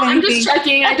can't think of anything. I'm just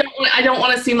checking. I don't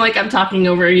want to seem like I'm talking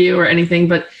over you or anything,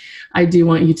 but I do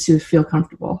want you to feel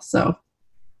comfortable. So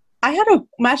I had a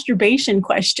masturbation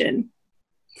question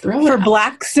for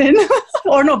BlakSyn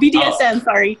or no, BDSM,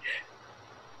 sorry.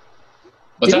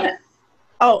 What's that?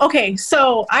 Oh, okay.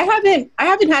 So I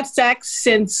haven't had sex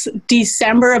since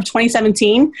December of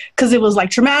 2017 because it was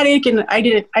like traumatic, and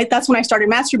that's when I started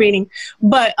masturbating.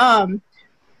 But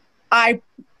I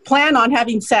plan on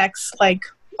having sex, like,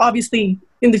 obviously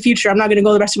in the future. I'm not going to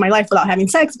go the rest of my life without having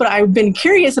sex, but I've been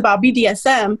curious about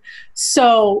BDSM.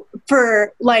 So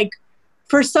for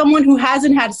someone who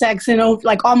hasn't had sex in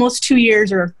like almost 2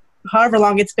 years or however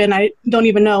long it's been, I don't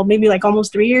even know, maybe like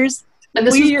almost 3 years. And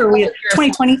this was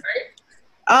 2020. Right?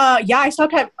 Yeah, I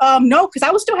stopped having, no, because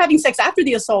I was still having sex after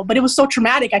the assault, but it was so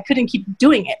traumatic, I couldn't keep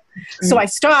doing it. Mm-hmm. So I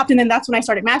stopped, and then that's when I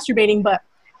started masturbating. But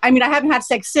I mean, I haven't had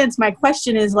sex since. My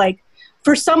question is, like,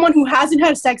 for someone who hasn't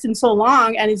had sex in so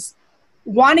long and is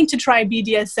wanting to try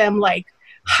BDSM, like,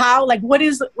 what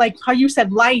is, like, how you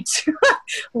said light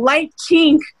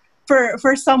kink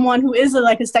for someone who is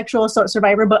a sexual assault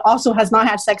survivor, but also has not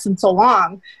had sex in so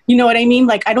long. You know what I mean?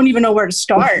 Like, I don't even know where to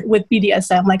start with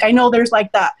BDSM. Like, I know there's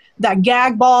like that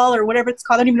gag ball or whatever it's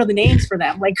called. I don't even know the names for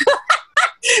them. Like,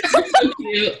 so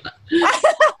cute.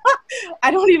 I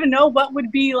don't even know what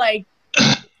would be like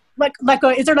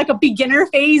is there like a beginner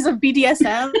phase of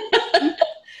BDSM?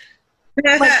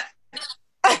 Like,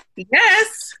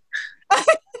 yes,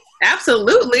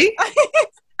 absolutely.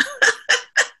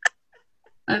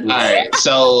 All right,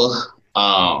 so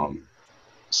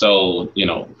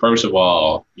first of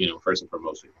all, first and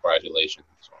foremost, congratulations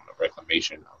on the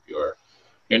reclamation of your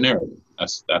narrative.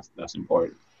 That's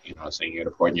important. Saying you're at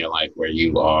a point in your life where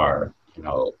you are,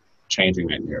 changing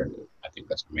that narrative. I think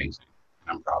that's amazing,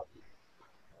 and I'm proud of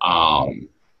you.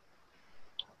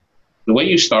 The way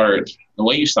you start in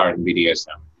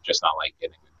BDSM, just not like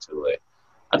getting into it.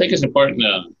 I think it's important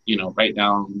to, write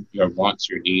down your wants,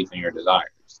 your needs, and your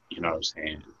desires. You know what I'm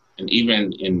saying? And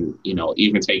even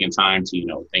taking time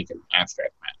to, think in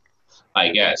abstract manner.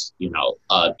 Like, yes,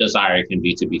 a desire can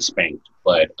be to be spanked,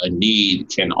 but a need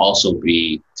can also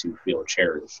be to feel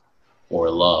cherished or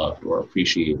loved or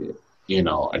appreciated,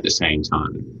 at the same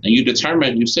time. And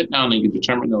you sit down and you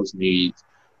determine those needs,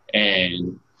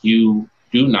 and you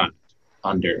do not,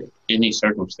 under any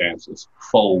circumstances,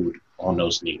 fold on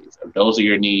those needs. If those are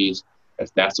your needs,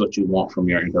 if that's what you want from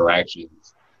your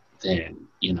interactions, then,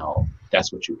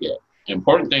 that's what you get. The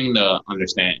important thing to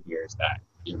understand here is that,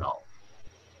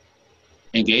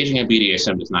 engaging in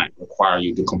BDSM does not require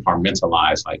you to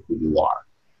compartmentalize like who you are.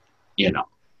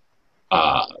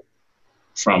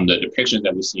 From the depictions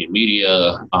that we see in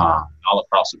media, all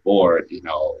across the board,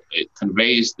 it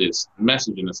conveys this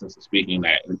message in a sense of speaking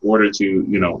that in order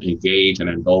to, engage and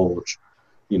indulge,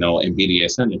 in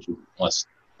BDSM, that you must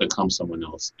become someone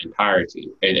else entirely.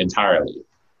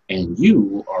 And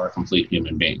you are a complete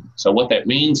human being. So what that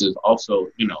means is also,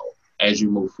 as you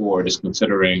move forward, is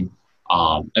considering,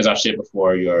 as I've said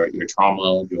before, your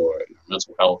trauma, your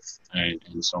mental health, and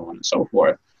so on and so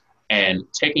forth. And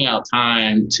taking out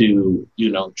time to,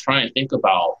 try and think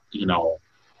about,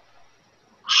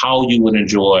 how you would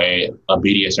enjoy a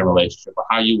BDSM relationship or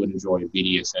how you would enjoy a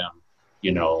BDSM,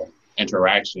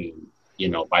 interaction,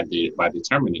 by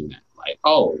determining that. Like,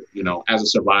 as a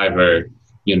survivor,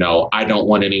 I don't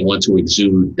want anyone to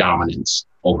exude dominance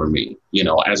over me.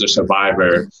 As a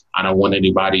survivor, I don't want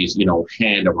anybody's,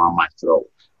 hand around my throat.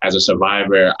 As a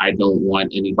survivor, I don't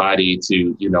want anybody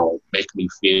to, make me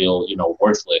feel,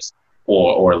 worthless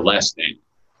or less than,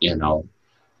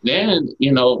 Then,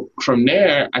 from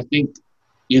there, I think,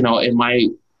 it might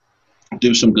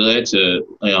do some good to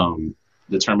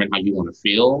determine how you want to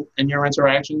feel in your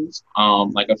interactions,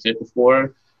 like I said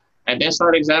before, and then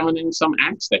start examining some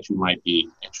acts that you might be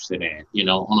interested in.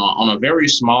 On a very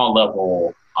small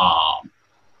level,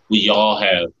 we all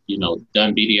have,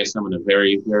 done BDSM in a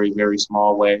very, very, very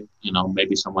small way.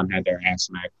 Maybe someone had their ass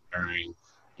smacked during,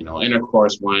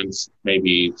 intercourse once.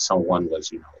 Maybe someone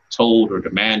was, told or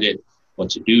demanded what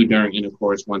to do during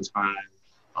intercourse one time.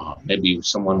 Maybe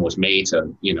someone was made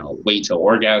to, wait till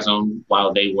orgasm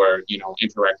while they were,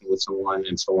 interacting with someone,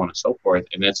 and so on and so forth.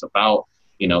 And it's about,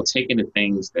 taking the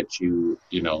things that you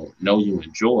you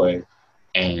enjoy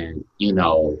and,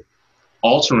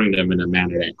 altering them in a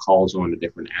manner that calls on the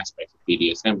different aspects of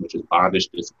BDSM, which is bondage,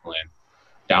 discipline,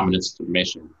 dominance,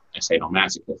 submission, and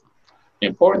sadomasochism. The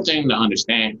important thing to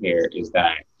understand here is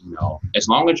that, as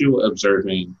long as you're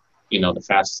observing, the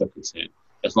facets of consent,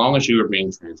 as long as you are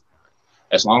being transparent,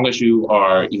 as long as you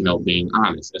are, being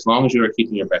honest, as long as you are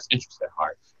keeping your best interests at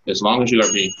heart, as long as you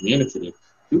are being communicative,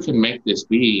 you can make this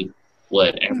be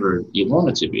whatever you want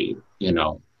it to be.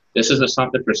 This isn't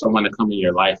something for someone to come in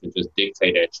your life and just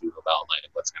dictate at you about like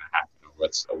what's going to happen or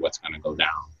what's going to go down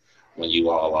when you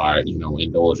all are,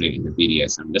 indulging in the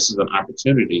BDSM. This is an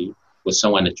opportunity with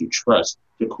someone that you trust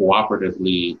to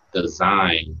cooperatively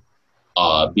design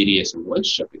a BDSM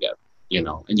relationship together,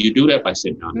 and you do that by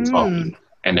sitting down and talking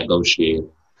and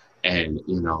negotiating and,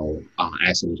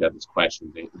 asking each other's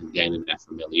questions and gaining that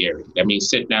familiarity. That means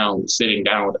sitting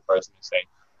down with a person and say,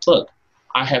 look,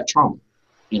 I have trauma.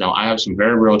 I have some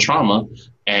very real trauma,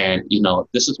 and,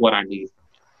 this is what I need.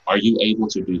 Are you able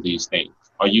to do these things?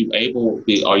 Are you able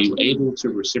to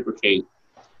reciprocate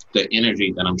the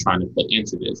energy that I'm trying to put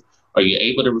into this? Are you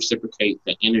able to reciprocate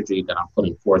the energy that I'm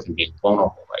putting forth and being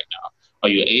vulnerable right now? Are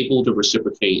you able to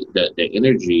reciprocate the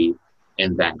energy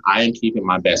and that I am keeping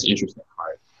my best interest at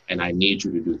heart, and I need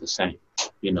you to do the same?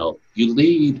 You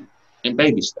lead in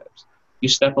baby steps. You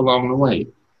step along the way.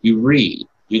 You read.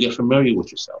 You get familiar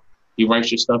with yourself. You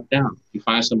write your stuff down. You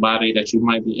find somebody that you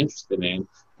might be interested in.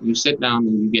 You sit down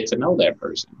and you get to know that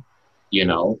person,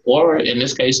 or in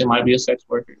this case, it might be a sex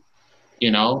worker,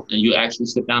 and you actually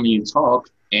sit down and you talk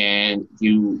and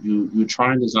you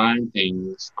try and design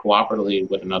things cooperatively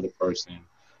with another person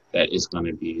that is going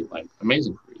to be like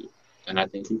amazing for you. And I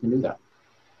think you can do that.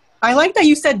 I like that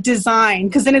you said design,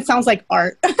 because then it sounds like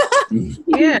art.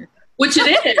 Yeah. Which it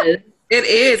is. It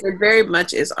is. It very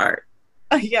much is art.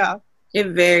 Yeah. It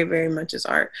very, very much is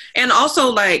art. And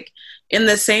also, like, in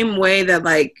the same way that,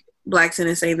 like, BlakSyn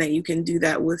is saying that you can do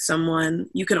that with someone,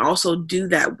 you can also do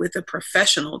that with a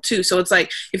professional, too. So it's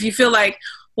like, if you feel like,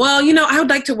 well, you know, I would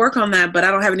like to work on that, but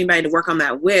I don't have anybody to work on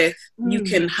that with, you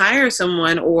can hire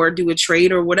someone or do a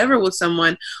trade or whatever with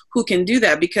someone who can do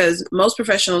that. Because most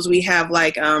professionals, we have,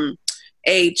 like,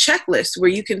 a checklist where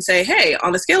you can say, hey,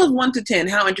 on a scale of 1 to 10,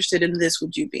 how interested in this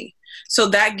would you be? So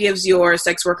that gives your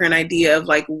sex worker an idea of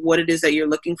like what it is that you're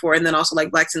looking for. And then also,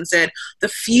 like BlakSyn said, the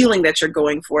feeling that you're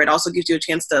going for. It also gives you a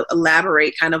chance to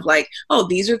elaborate, kind of like, oh,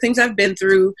 these are things I've been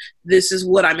through. This is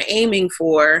what I'm aiming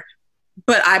for.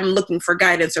 But I'm looking for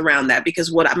guidance around that,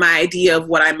 because what my idea of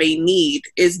what I may need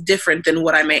is different than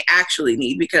what I may actually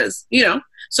need, because, you know,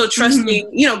 so trusting,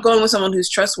 you know, going with someone who's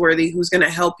trustworthy, who's going to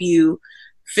help you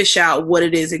fish out what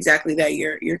it is exactly that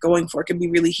you're going for, can be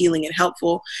really healing and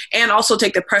helpful. And also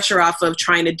take the pressure off of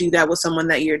trying to do that with someone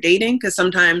that you're dating. Because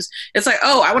sometimes it's like,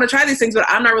 oh, I want to try these things, but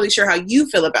I'm not really sure how you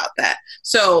feel about that.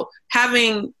 So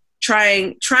trying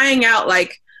out,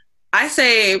 like, I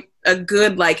say a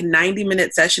good like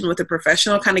 90-minute session with a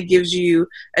professional kind of gives you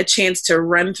a chance to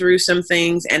run through some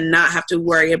things and not have to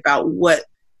worry about what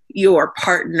your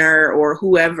partner or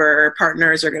whoever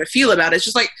partners are going to feel about it. It's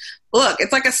just like, look,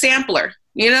 it's like a sampler,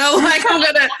 you know, like I'm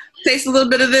going to taste a little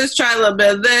bit of this, try a little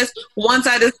bit of this. Once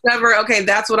I discover, okay,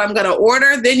 that's what I'm going to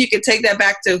order, then you can take that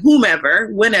back to whomever,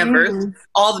 whenever,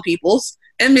 all the peoples,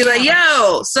 and be like,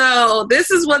 yo, so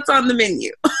this is what's on the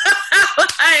menu.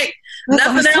 Like,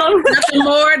 nothing else, nothing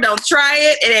more. Don't try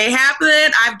it. It ain't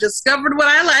happening. I've discovered what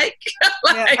I like.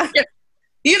 Like,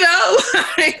 you know,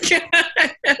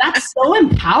 that's so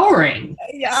empowering.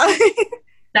 Yeah.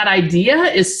 That idea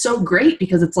is so great,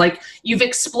 because it's like you've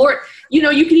explored, you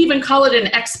know, you could even call it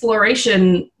an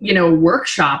exploration, you know,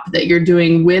 workshop that you're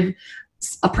doing with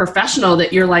a professional,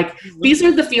 that you're like, these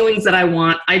are the feelings that I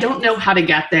want. I don't know how to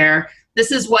get there. This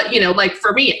is what, you know, like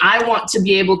for me, I want to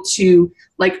be able to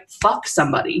like fuck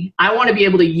somebody. I want to be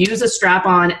able to use a strap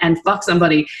on and fuck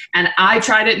somebody. And I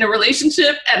tried it in a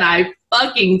relationship and I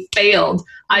fucking failed.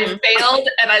 I failed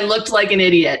and I looked like an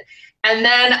idiot. And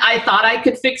then I thought I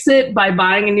could fix it by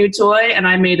buying a new toy, and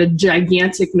I made a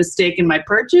gigantic mistake in my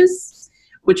purchase,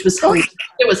 which was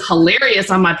it was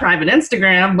hilarious on my private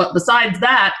Instagram. But besides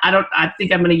that, I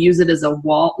think I'm going to use it as a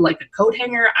wall, like a coat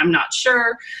hanger. I'm not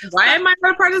sure. Why am I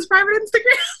not part of this private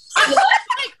Instagram?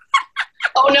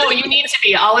 Oh no, you need to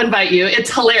be. I'll invite you.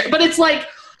 It's hilarious. But it's like,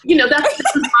 you know, this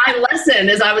is my lesson.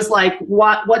 Is I was like,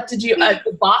 what did you?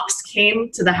 The box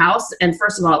came to the house, and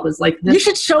first of all, it was like this. You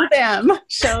should show them.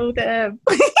 Show them.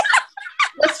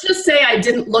 Let's just say I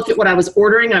didn't look at what I was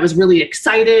ordering. I was really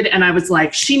excited, and I was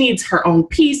like, she needs her own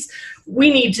piece. We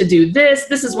need to do this.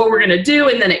 This is what we're going to do.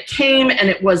 And then it came, and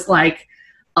it was like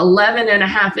 11 and a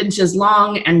half inches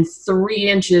long and 3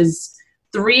 inches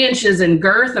in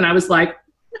girth. And I was like,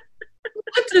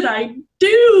 what did I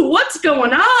do? What's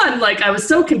going on? Like, I was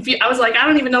so confused. I was like, I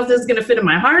don't even know if this is going to fit in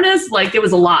my harness. Like, it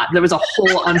was a lot. There was a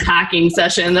whole unpacking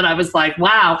session that I was like,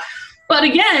 wow. But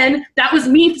again, that was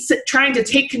me trying to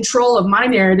take control of my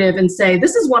narrative and say,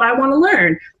 this is what I want to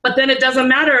learn. But then it doesn't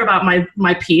matter about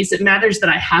my piece. It matters that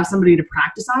I have somebody to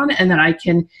practice on and that I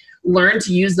can learn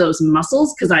to use those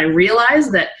muscles, because I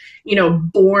realized that, you know,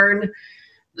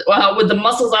 with the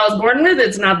muscles I was born with,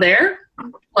 it's not there.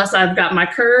 Plus I've got my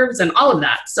curves and all of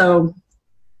that. So,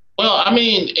 well, I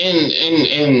mean,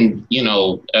 in you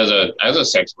know, as a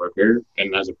sex worker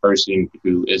and as a person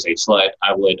who is a slut,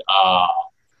 I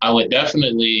would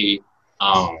definitely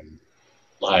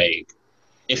like,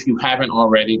 if you haven't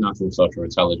already, not through social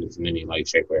intelligence in any like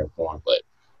shape, way, or form, but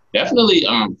definitely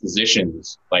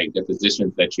positions, like the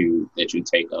positions that you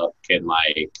take up can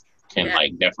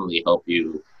definitely help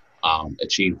you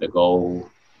achieve the goal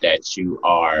that you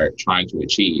are trying to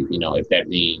achieve. You know, if that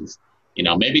means, you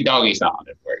know, maybe doggy style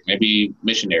didn't work, maybe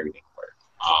missionary didn't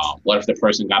work. What if the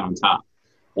person got on top?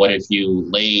 What if you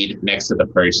laid next to the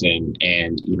person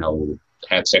and, you know,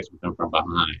 had sex with them from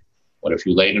behind? What if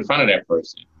you laid in front of that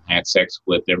person, had sex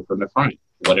with them from the front?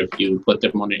 What if you put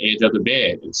them on the edge of the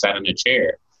bed and sat in a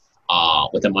chair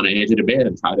with them on the edge of the bed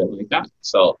and tried it like that?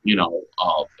 So, you know,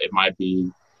 it might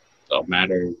be a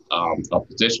matter of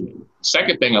positioning. The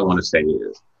second thing I want to say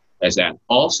is that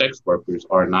all sex workers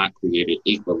are not created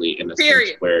equally, in a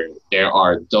sense where there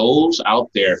are those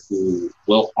out there who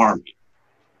will harm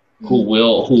you, who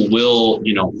will,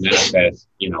 you know, manifest,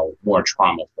 you know, more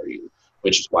trauma for you,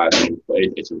 which is why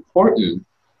it's important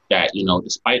that, you know,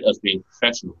 despite us being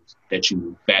professionals, that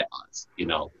you vet us. You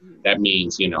know, that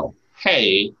means, you know,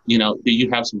 hey, you know, do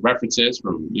you have some references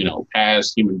from, you know,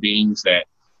 past human beings that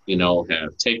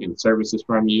have taken services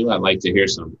from you. I'd like to hear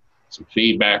some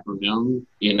feedback from them,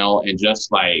 and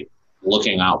just like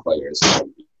looking out for yourself.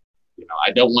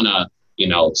 I don't want to,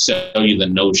 sell you the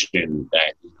notion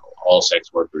that, all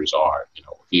sex workers are,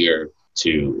 here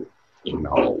to,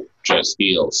 just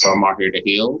heal. Some are here to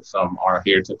heal. Some are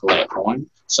here to collect coin.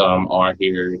 Some are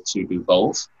here to do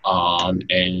both.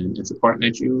 And it's important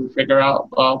that you figure out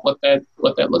what that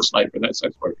looks like for that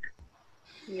sex worker.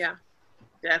 Yeah,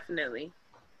 definitely.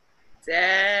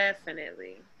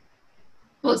 Definitely.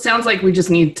 Well, it sounds like we just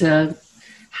need to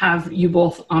have you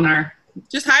both on our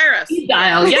just hire us.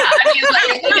 Dial. Yeah. I mean,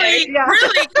 like,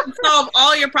 really can solve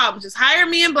all your problems. Just hire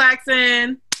me and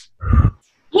BlakSyn.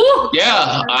 Woo.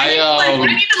 Yeah, I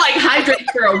need to like hydrate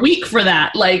for a week for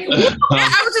that. Like, yeah,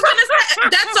 I was just gonna say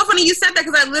that's so funny you said that,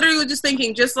 because I literally was just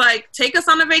thinking, just like take us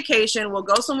on a vacation. We'll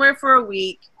go somewhere for a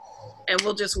week, and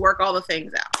we'll just work all the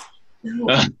things out.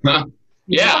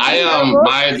 Yeah,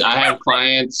 I have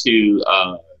clients who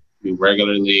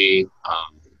regularly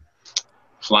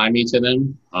fly me to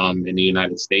them in the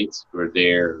United States for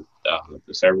their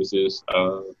the services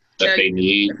that they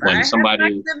need. When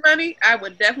somebody had money, I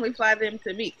would definitely fly them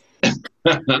to me.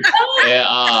 I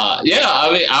mean,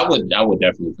 I would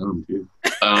definitely come too.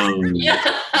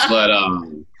 But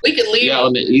we could leave. Yeah,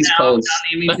 on the East Coast.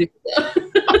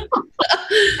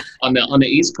 on the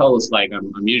East Coast, like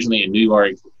I'm usually in New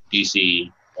York,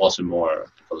 DC, Baltimore,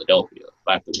 Philadelphia.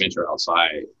 I have to venture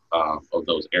outside of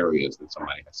those areas, and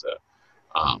somebody has to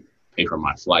pay for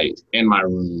my flight and my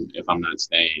room if I'm not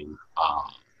staying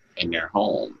in their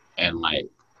home. And like,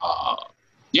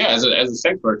 as a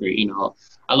sex worker,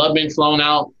 I love being flown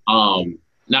out.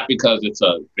 Not because it's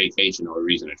a vacation or a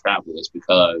reason to travel. It's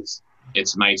because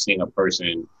it's nice seeing a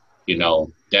person,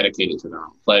 dedicated to their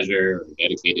own pleasure,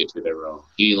 dedicated to their own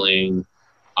healing.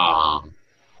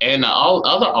 And the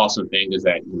other awesome thing is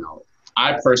that,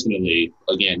 I personally,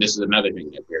 again, this is another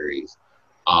thing that varies,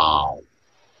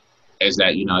 is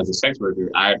that, as a sex worker,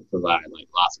 I provide like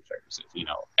lots of services,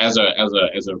 as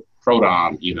a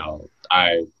pro-dom,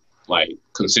 I like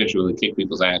consensually kick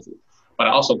people's asses, but I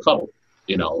also couple,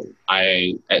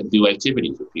 I do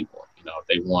activities with people, if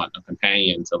they want a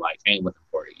companion to like hang with them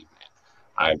for an evening.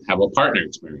 I have a partner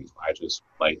experience. I just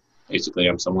like, basically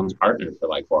I'm someone's partner for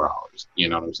like 4 hours, you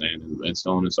know what I'm saying? And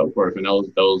so on and so forth. And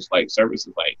those like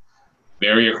services like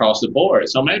vary across the board.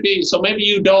 So maybe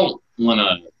you don't want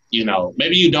to,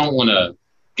 maybe you don't want to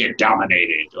get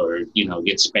dominated or,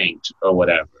 get spanked or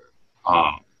whatever.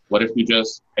 What if you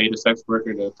just paid a sex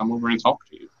worker to come over and talk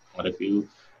to you? What if you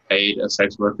paid a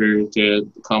sex worker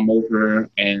to come over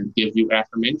and give you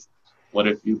affirmations? What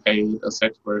if you paid a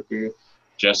sex worker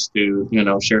just to,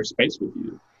 share space with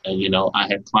you? And, I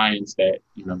have clients that,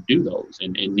 do those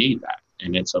and need that.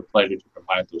 And it's a pleasure to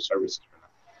provide those services for them.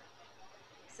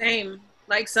 Same.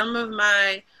 Like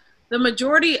the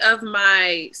majority of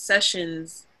my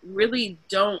sessions really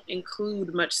don't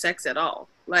include much sex at all.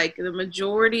 Like the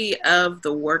majority of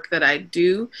the work that I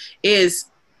do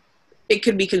it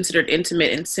could be considered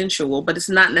intimate and sensual, but it's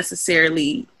not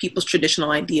necessarily people's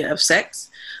traditional idea of sex.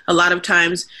 A lot of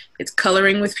times it's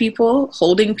coloring with people,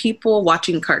 holding people,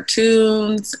 watching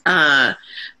cartoons, a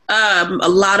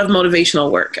lot of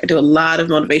motivational work. I do a lot of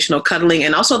motivational cuddling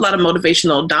and also a lot of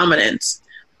motivational dominance,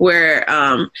 where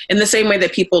in the same way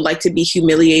that people like to be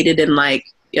humiliated and like,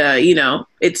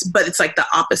 it's like the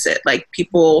opposite. Like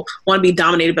people want to be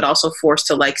dominated, but also forced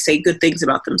to like say good things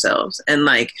about themselves and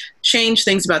like change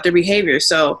things about their behavior.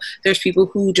 So there's people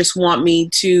who just want me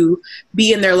to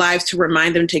be in their lives to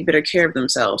remind them to take better care of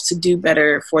themselves, to do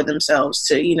better for themselves,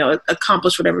 to,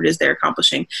 accomplish whatever it is they're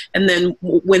accomplishing. And then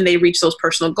when they reach those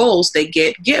personal goals, they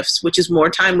get gifts, which is more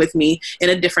time with me in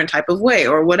a different type of way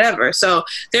or whatever. So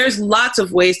there's lots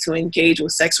of ways to engage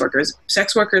with sex workers.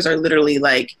 Sex workers are literally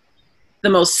like the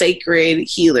most sacred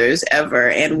healers ever.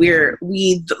 And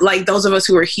we like those of us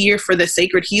who are here for the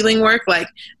sacred healing work, like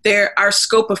our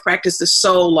scope of practice is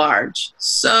so large.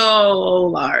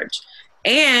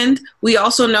 And we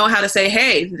also know how to say,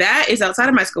 hey, that is outside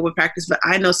of my scope of practice, but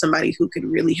I know somebody who could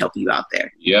really help you out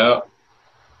there. Yeah.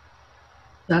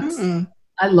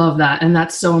 I love that. And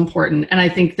that's so important. And I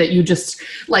think that you just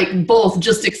like both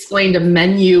just explained a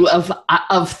menu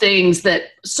of things that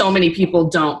so many people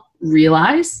don't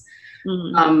realize.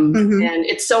 And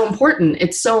it's so important.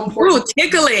 It's so important. Ooh,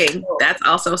 tickling. That's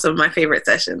also some of my favorite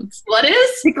sessions. What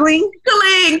is? Tickling.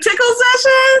 Tickle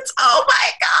sessions. Oh my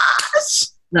gosh.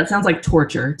 That sounds like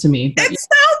torture to me. It's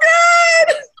so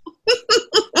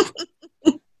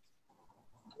good.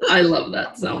 I love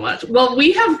that so much. Well,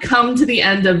 we have come to the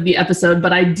end of the episode,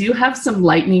 but I do have some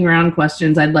lightning round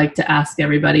questions I'd like to ask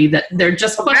everybody that they're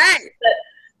just questions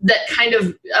that kind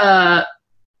of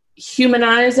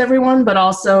humanize everyone, but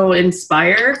also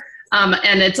inspire.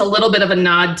 And it's a little bit of a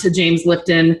nod to James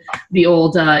Lipton, the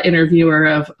old interviewer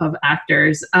of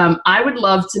actors. I would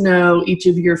love to know each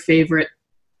of your favorite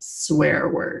swear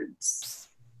words.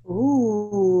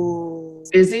 Ooh.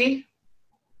 Busy?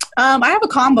 I have a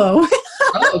combo.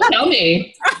 Oh, tell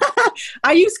me.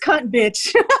 I use cunt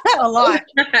bitch a lot.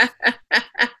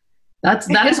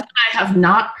 That is what I have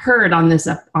not heard on this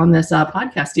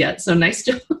podcast yet. So nice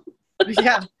job.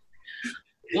 Yeah.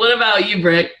 What about you,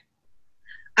 Briq?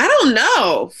 I don't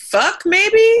know. Fuck,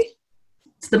 maybe?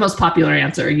 It's the most popular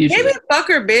answer usually. Maybe fuck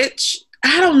or bitch.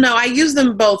 I don't know. I use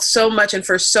them both so much and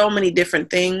for so many different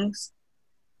things.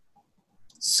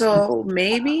 So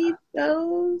maybe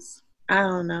those? I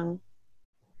don't know.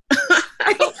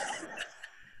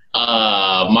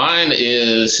 Mine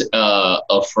is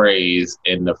a phrase,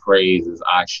 and the phrase is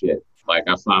 "I shit." Like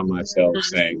I find myself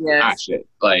saying Yes. "I shit,"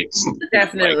 like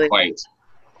Definitely. like quite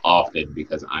often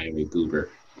because I am a goober.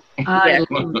 I Yeah.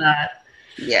 love that.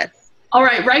 Yes. All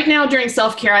right, right now during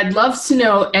self-care, I'd love to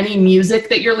know any music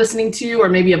that you're listening to or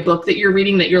maybe a book that you're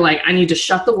reading that you're like, I need to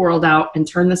shut the world out and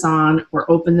turn this on or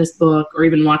open this book or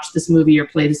even watch this movie or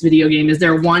play this video game. Is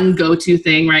there one go-to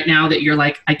thing right now that you're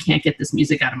like, I can't get this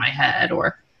music out of my head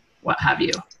or what have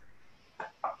you?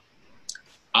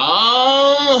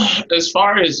 As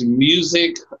far as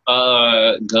music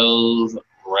goes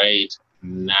right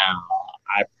now,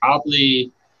 I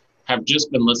probably have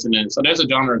just been listening. So there's a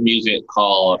genre of music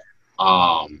called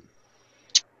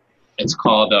it's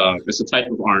a type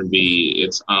of R&B.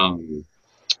 It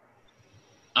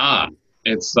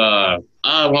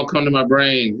won't come to my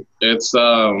brain. It's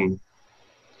a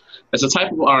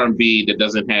type of R&B that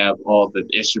doesn't have all the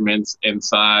instruments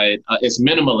inside. It's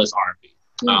minimalist R&B.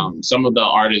 Some of the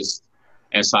artists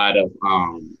inside of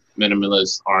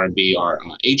minimalist R&B are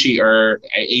H.E.R.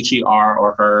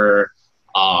 or her,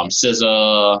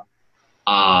 SZA,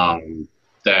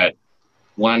 that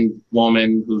one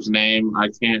woman whose name I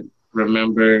can't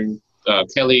remember,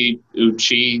 Kelly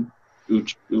Uchis,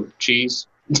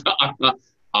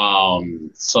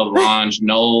 Solange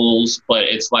Knowles, but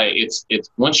it's like it's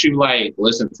once you like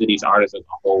listen to these artists as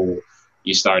a whole,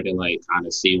 you start to like kind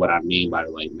of see what I mean by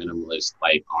like minimalist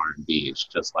like R&B. It's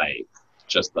just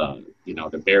the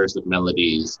the barest of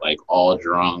melodies, like all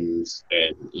drums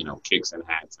and kicks and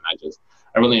hats, and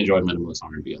I really enjoy minimalist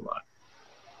R&B a lot.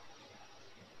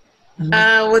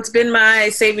 What's been my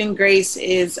saving grace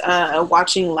is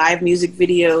watching live music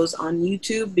videos on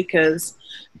YouTube because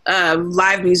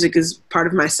live music is part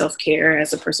of my self-care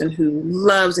as a person who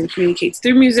loves and communicates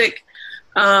through music.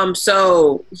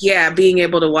 So yeah, being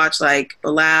able to watch like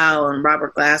Bilal and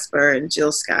Robert Glasper and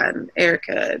Jill Scott and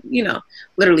Erica,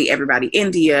 literally everybody,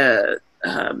 India,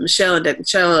 Michelle and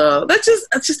DeCello. That's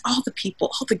just all the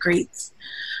people, all the greats.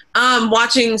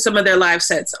 Watching some of their live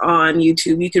sets on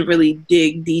YouTube, you can really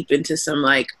dig deep into some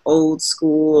like old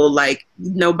school, like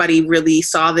nobody really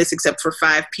saw this except for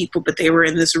 5 people, but they were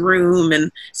in this room and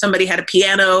somebody had a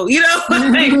piano,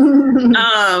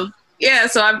 yeah,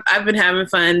 so I've been having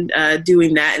fun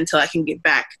doing that until I can get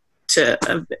back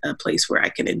to a place where I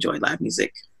can enjoy live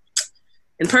music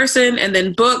in person. And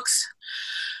then books.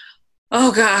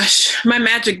 Oh gosh, my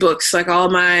magic books, like all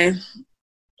my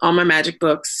magic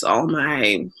books, all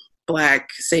my Black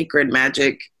sacred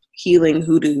magic, healing,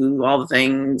 hoodoo, all the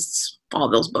things, all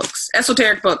those books,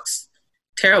 esoteric books,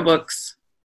 tarot books,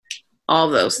 all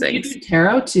those things. You do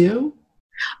tarot too?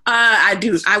 I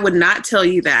do. I would not tell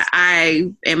you that.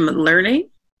 I am learning.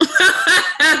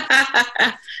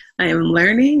 I am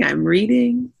learning. I'm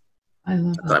reading. I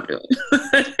love That's what I'm doing.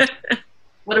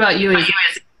 What about you?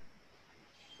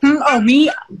 Oh,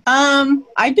 me?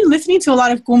 I've been listening to a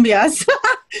lot of cumbias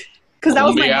because that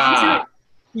was my mom's.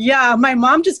 Yeah, my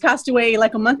mom just passed away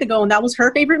like a month ago, and that was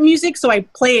her favorite music, so I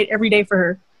play it every day for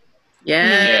her.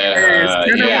 Yes.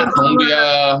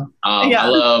 Cumbia. I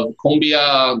love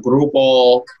cumbia,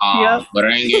 grupo,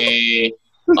 merengue,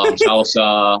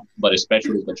 salsa, but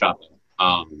especially bachata.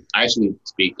 I actually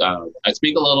speak a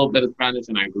little bit of Spanish,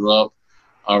 and I grew up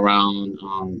around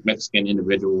Mexican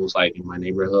individuals like in my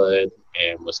neighborhood,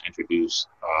 and was introduced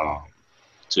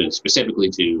specifically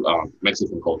to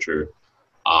Mexican culture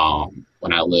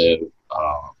when I lived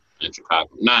in Chicago.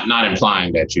 Not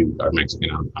implying that you are Mexican.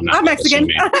 I'm not. I'm Mexican.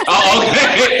 Oh,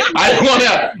 okay. I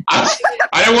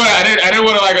didn't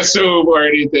want to like assume or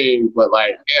anything, but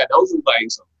like, yeah, those are like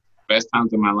some best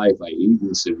times of my life, like eating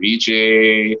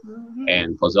ceviche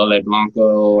and pozole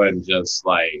blanco, and just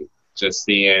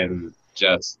seeing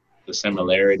just the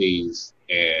similarities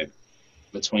and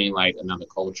between like another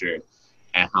culture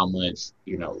and how much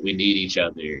we need each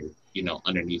other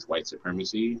underneath white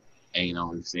supremacy. and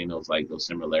and seeing those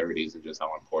similarities and just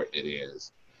how important it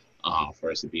is for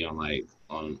us to be on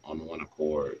one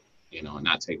accord, and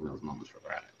not taking those moments for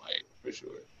granted, for sure.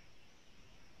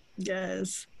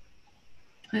 Yes.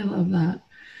 I love that.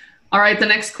 All right, the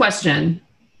next question.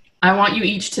 I want you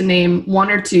each to name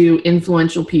one or two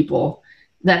influential people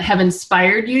that have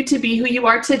inspired you to be who you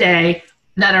are today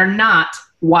that are not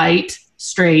white,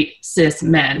 straight, cis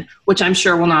men, which I'm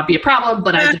sure will not be a problem,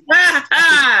 but I just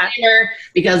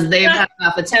because they've had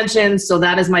enough attention. So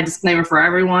that is my disclaimer for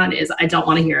everyone, is I don't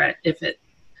want to hear it if it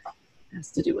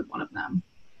has to do with one of them.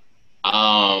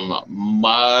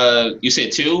 You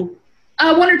said two?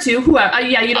 One or two, whoever.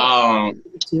 Yeah, you don't.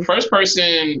 First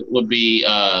person would be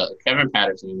Kevin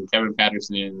Patterson. Kevin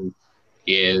Patterson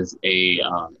is a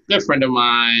good friend of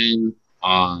mine,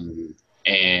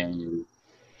 and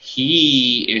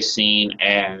he is seen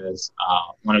as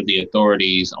one of the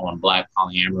authorities on Black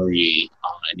polyamory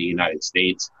in the United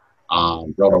States.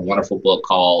 Wrote a wonderful book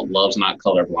called "Love's Not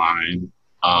Colorblind"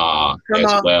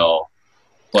 well.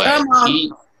 But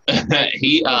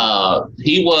he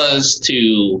was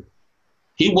to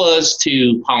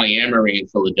polyamory in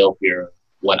Philadelphia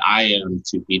what I am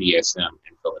to BDSM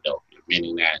in Philadelphia,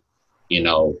 meaning that,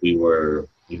 we were,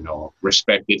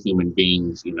 respected human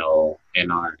beings, in our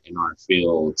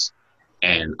fields.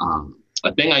 And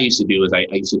a thing I used to do is I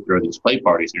used to throw these play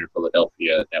parties here in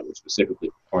Philadelphia that were specifically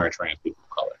for queer and trans people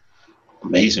of color.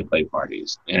 Amazing play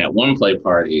parties. And at one play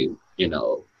party,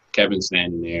 Kevin's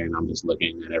standing there and I'm just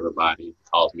looking at everybody,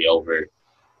 calls me over,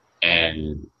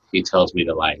 and he tells me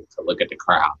to look at the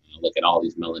crowd and look at all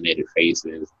these melanated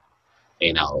faces.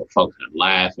 Folks are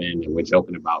laughing and we're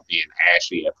joking about being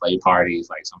ashy at play parties,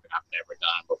 like something I've never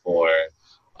done before.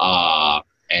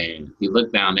 And he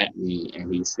looked down at me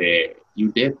and he said,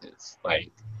 "You did this.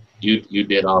 You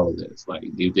did all of this.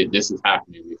 This is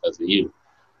happening because of you."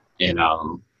 And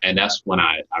that's when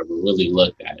I really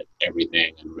looked at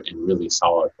everything and really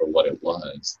saw it for what it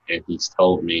was. And he's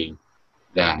told me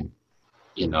that,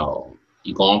 you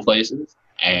go in places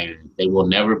and they will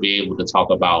never be able to talk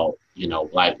about,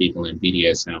 Black people in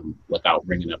BDSM without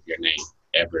bringing up your name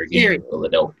ever again in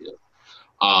Philadelphia.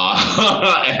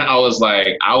 And I was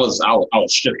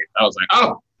shook. I was like,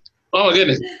 oh my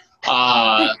goodness.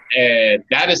 And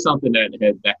that is something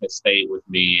that has stayed with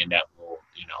me and that will,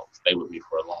 stay with me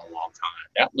for a long, long time.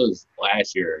 That was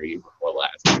last year or even before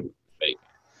last year.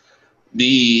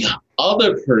 The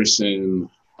other person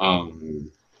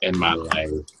in my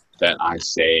life that I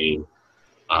say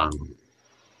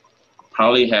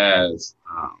probably has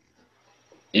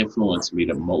influenced me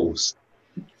the most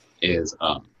is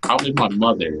probably my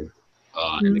mother,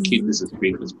 and to keep this as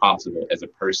brief as possible, as a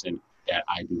person that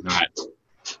I do not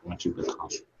want to become.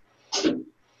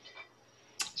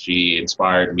 She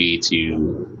inspired me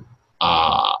to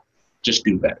just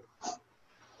do better.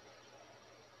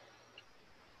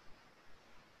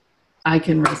 I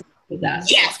can resonate with that.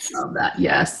 Yes. I love that.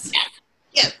 Yes.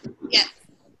 Yes.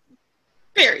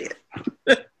 Period.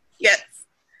 Yes.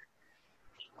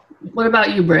 What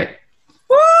about you, Briq?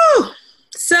 Woo!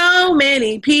 So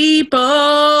many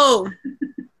people.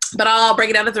 But I'll break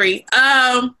it down to three.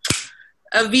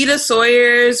 Avita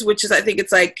Sawyers, which is, I think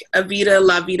it's like Avita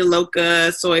La Vida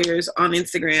Loca Sawyers on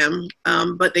Instagram.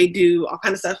 But they do all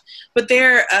kind of stuff. But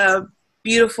they're a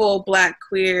beautiful Black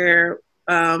queer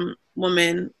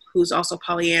woman who's also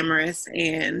polyamorous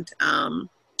and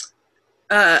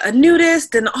a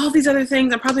nudist and all these other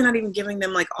things. I'm probably not even giving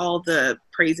them all the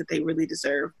praise that they really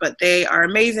deserve, but they are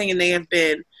amazing and they have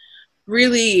been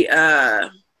really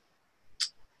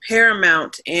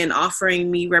paramount in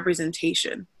offering me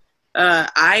representation.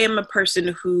 I am a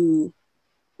person who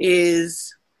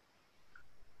is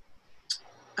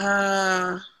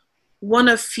one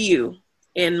of few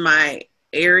in my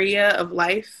area of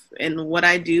life and what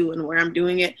I do and where I'm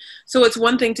doing it. So it's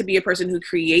one thing to be a person who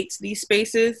creates these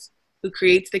spaces, who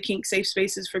creates the kink safe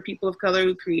spaces for people of color,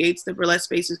 who creates the burlesque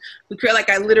spaces,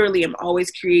 I literally am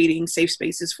always creating safe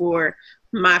spaces for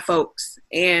my folks.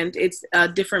 And it's a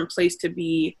different place to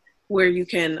be where you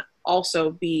can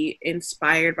also be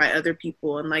inspired by other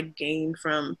people and gain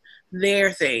from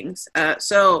their things.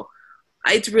 So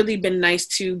it's really been nice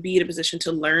to be in a position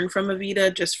to learn from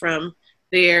Avita just from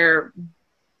their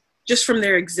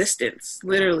existence,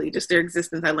 literally just their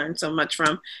existence. I learned so much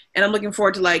from, and I'm looking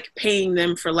forward to paying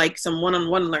them for some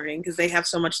one-on-one learning because they have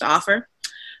so much to offer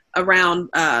around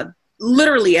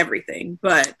literally everything,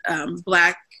 but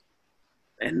Black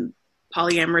and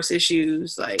polyamorous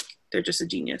issues, they're just a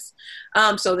genius.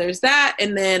 So there's that.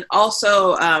 And then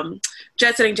also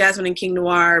Jet Setting Jasmine and King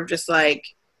Noir just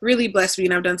really blessed me,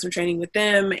 and I've done some training with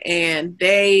them, and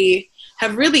they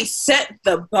have really set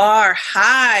the bar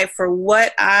high for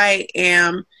what I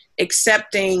am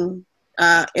accepting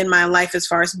in my life as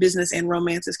far as business and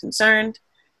romance is concerned,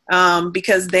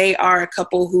 because they are a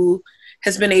couple who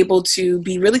has been able to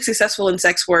be really successful in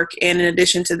sex work. And in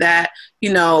addition to that,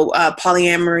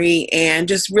 polyamory and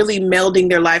just really melding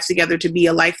their lives together to be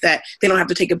a life that they don't have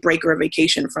to take a break or a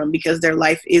vacation from, because their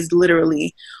life is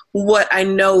literally what I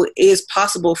know is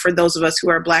possible for those of us who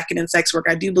are Black and in sex work.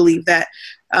 I do believe that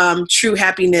true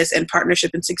happiness and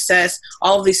partnership and success,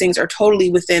 all of these things are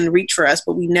totally within reach for us,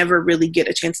 but we never really get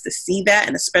a chance to see that.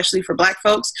 And especially for Black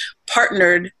folks,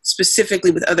 partnered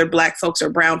specifically with other Black folks or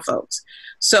brown folks.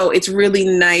 So it's really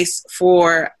nice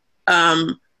for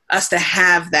us to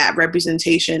have that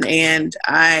representation. And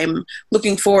I'm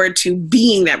looking forward to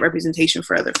being that representation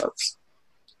for other folks.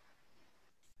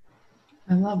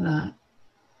 I love that.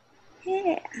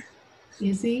 Yeah.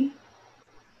 Izzy?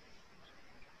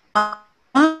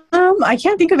 I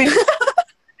can't think of it.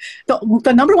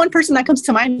 The number one person that comes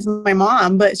to mind is my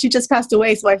mom, but she just passed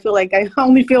away. So I feel like I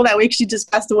only feel that way because she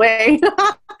just passed away.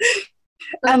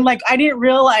 And like, I didn't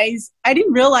realize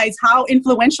how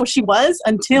influential she was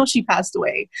until she passed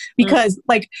away, because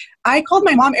like I called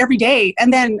my mom every day.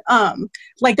 And then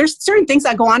like there's certain things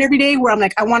that go on every day where I'm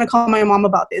like, I want to call my mom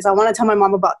about this. I want to tell my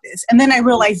mom about this. And then I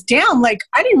realized, damn, like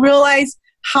I didn't realize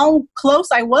how close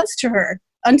I was to her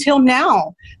until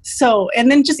now. So,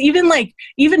 and then just even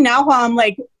now how I'm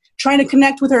like trying to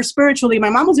connect with her spiritually. My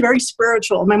mom was very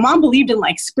spiritual. My mom believed in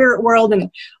like spirit world and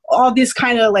all this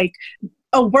kind of like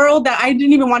a world that I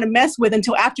didn't even want to mess with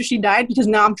until after she died, because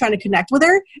now I'm trying to connect with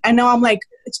her. And now I'm like,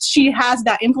 she has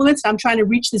that influence. And I'm trying to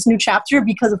reach this new chapter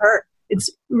because of her. It's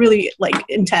really like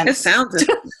intense. It sounds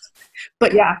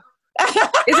but yeah.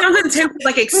 It sounds intense,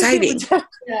 like exciting.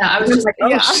 Yeah, I was just like,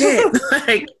 oh shit.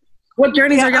 Like, what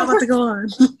journeys are y'all about to go on?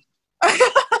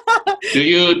 Do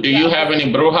you have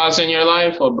any brujas in your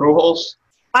life or brujos?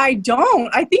 I don't.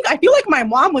 I feel like my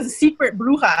mom was a secret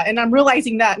bruja, and I'm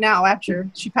realizing that now after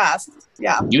she passed.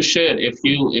 Yeah. You should, if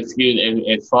you,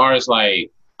 as far as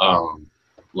like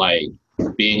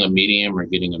being a medium or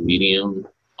getting a medium.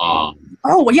 Oh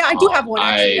well, yeah, I do have one.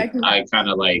 Actually. I kind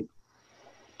of like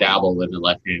dabble in the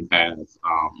left hand path.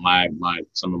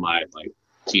 Some of my like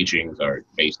teachings are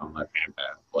based on left hand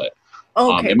path, but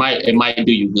it might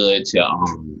do you good to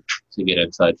get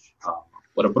in touch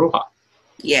with a bruja.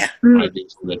 Yeah. I think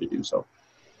it's good to do so.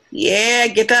 Yeah,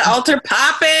 get that altar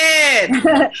popping.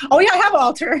 Oh yeah, I have an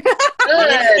altar.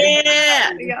 Good.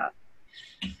 Yeah.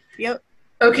 Yep.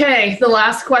 Okay, the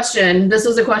last question. This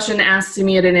was a question asked to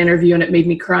me at an interview, and it made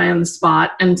me cry on the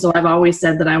spot. And so I've always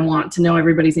said that I want to know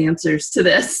everybody's answers to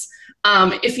this.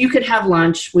 If you could have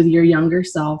lunch with your younger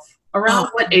self, around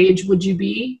what age would you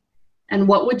be? And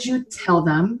what would you tell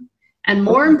them? And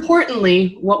more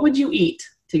importantly, what would you eat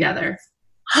together?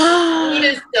 Food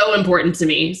is so important to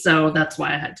me, so that's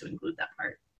why I had to include that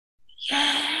part.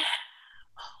 Yeah.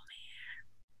 Oh,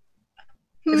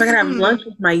 man. If I could have lunch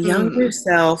with my younger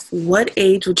self, what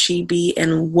age would she be,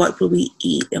 and what would we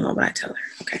eat, and what would I tell her?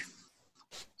 Okay.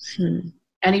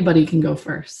 Anybody can go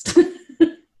first.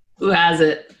 Who has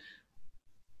it?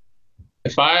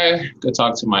 If I could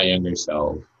talk to my younger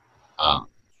self, I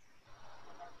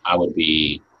would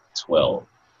be 12.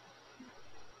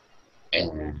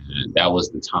 And that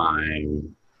was the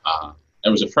time, it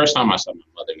was the first time I saw my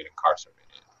mother get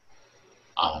incarcerated.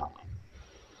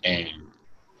 And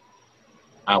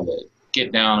I would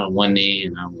get down on one knee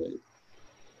and I would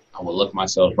look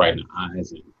myself right in the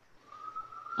eyes and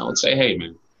I would say, hey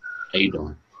man, how you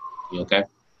doing? You okay?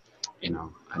 I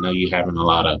know you're having a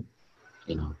lot of,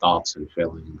 thoughts and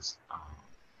feelings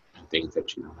and things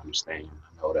that you don't understand.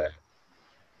 I know that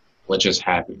what just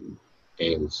happened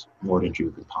is more than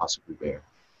you could possibly bear.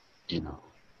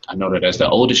 I know that as the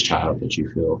oldest child that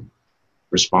you feel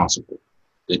responsible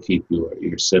to keep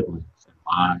your siblings in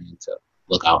line, to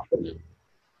look out for them,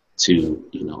 to,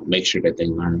 make sure that they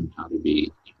learn how to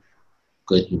be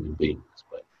good human beings.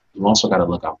 But you also got to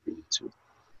look out for you too.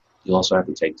 You also have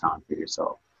to take time for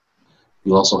yourself.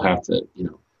 You also have to,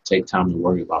 take time to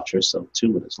worry about yourself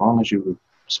too. And as long as you're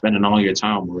spending all your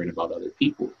time worrying about other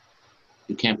people,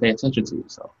 you can't pay attention to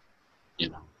yourself.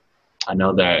 I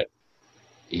know that,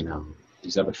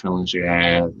 these other feelings you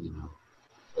have,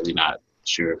 really not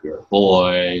sure if you're a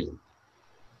boy,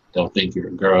 don't think you're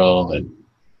a girl, and,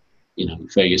 you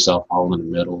feel yourself all in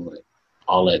the middle, and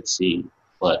all at sea.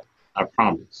 But I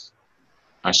promise,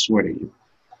 I swear to you,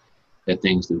 that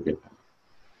things do get better.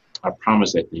 I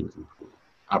promise that things improve.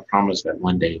 I promise that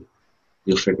one day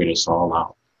you'll figure this all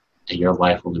out and your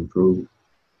life will improve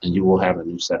and you will have a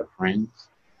new set of friends.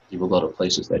 You will go to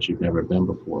places that you've never been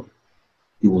before.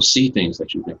 You will see things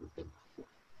that you've never been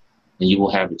and you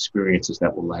will have experiences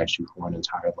that will last you for an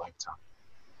entire lifetime.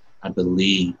 I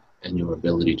believe in your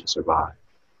ability to survive.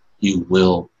 You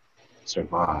will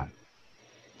survive.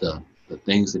 The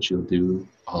things that you'll do,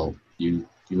 you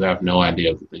have no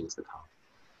idea of the things to come.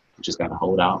 You just gotta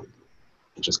hold out.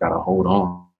 You just gotta hold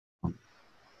on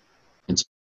until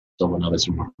another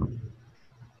tomorrow.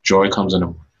 Joy comes in the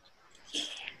morning.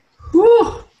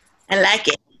 Whew. I like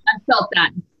it. I felt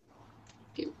that.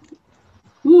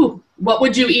 Ooh, what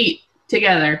would you eat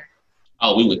together?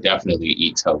 Oh, we would definitely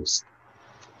eat toast.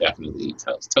 Definitely eat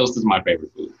toast. Toast is my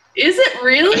favorite food. Is it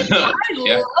really? I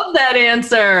Yeah. love that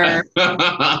answer.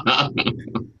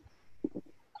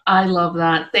 I love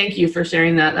that. Thank you for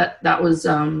sharing that. That was,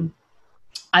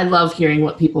 I love hearing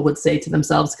what people would say to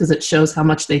themselves because it shows how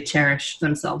much they cherish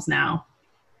themselves now.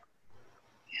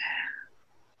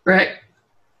 Right?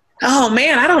 Oh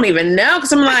man, I don't even know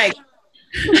because I'm like,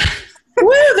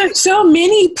 well, there's so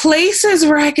many places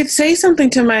where I could say something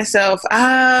to myself.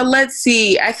 Let's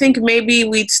see. I think maybe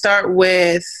we'd start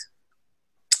with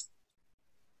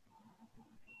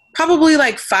probably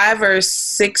like 5 or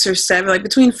 6 or 7, like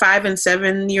between 5 and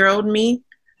 7-year-old me.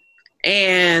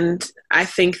 And I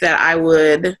think that I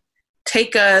would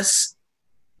take us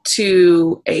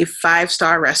to a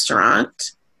 5-star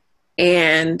restaurant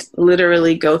and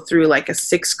literally go through like a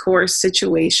 6-course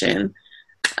situation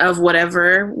of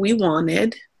whatever we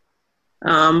wanted.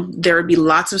 There would be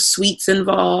lots of sweets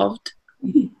involved,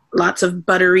 lots of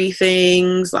buttery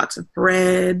things, lots of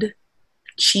bread,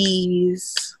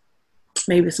 cheese,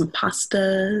 maybe some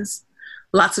pastas,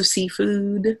 lots of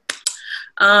seafood,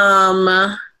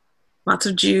 lots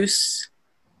of juice,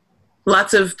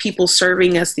 lots of people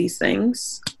serving us these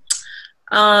things.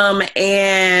 And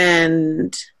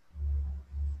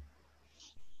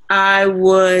I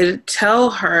would tell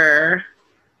her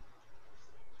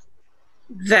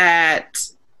that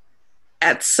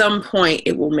at some point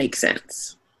it will make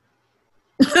sense.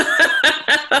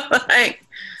 Like,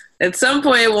 at some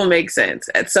point it will make sense.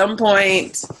 At some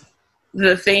point,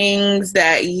 the things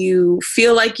that you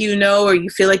feel like you know, or you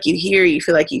feel like you hear, you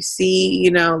feel like you see,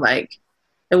 you know, like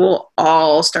it will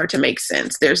all start to make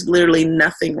sense. There's literally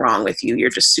nothing wrong with you. You're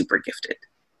just super gifted.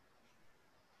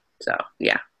 So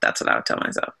yeah, that's what I would tell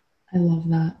myself. I love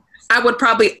that. I would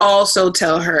probably also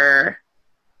tell her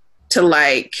to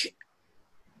like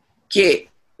get,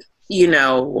 you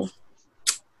know,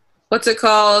 what's it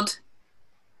called?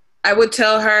 I would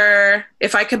tell her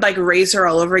if I could like raise her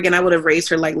all over again, I would have raised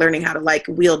her like learning how to like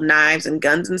wield knives and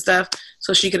guns and stuff.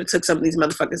 So she could have took some of these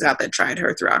motherfuckers out that tried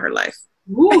her throughout her life.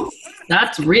 Woo,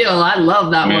 that's real. I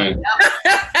love that one.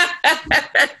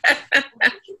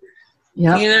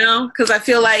 Yep. You know, because I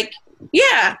feel like,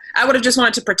 yeah, I would have just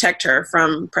wanted to protect her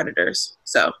from predators.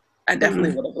 So I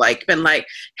definitely would have like been like,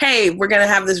 hey, we're going to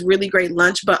have this really great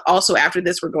lunch, but also after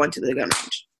this, we're going to the gun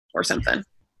range or something.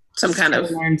 Some kind of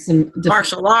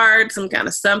martial arts, some kind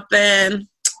of something.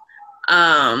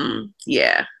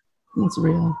 Yeah. That's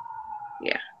real.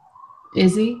 Yeah.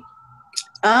 Izzy?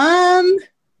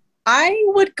 I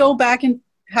would go back and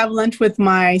have lunch with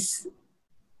my,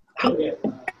 I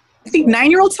think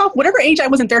 9-year-old self, whatever age I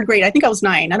was in 3rd grade. I think I was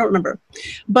 9. I don't remember.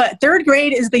 But 3rd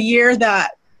grade is the year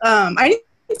that I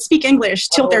didn't speak English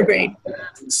till 3rd grade.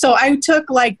 So I took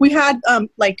like, we had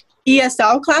like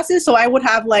ESL classes. So I would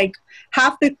have like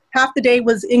half the day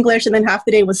was English and then half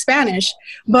the day was Spanish.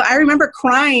 But I remember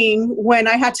crying when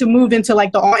I had to move into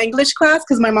like the all English class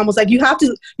because my mom was like, you have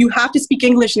to speak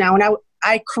English now. And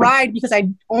I cried because I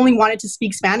only wanted to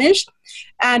speak Spanish.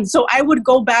 And so I would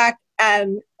go back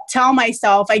and tell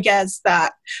myself, I guess,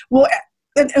 that, well,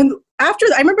 and after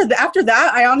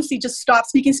that, I honestly just stopped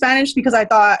speaking Spanish because I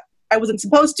thought I wasn't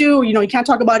supposed to, you know, you can't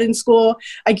talk about it in school.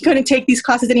 I couldn't take these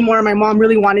classes anymore. My mom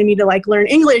really wanted me to like learn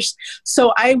English.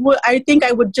 So I think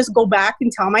I would just go back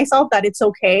and tell myself that it's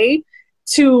okay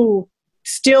to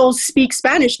still speak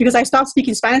Spanish because I stopped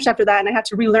speaking Spanish after that and I had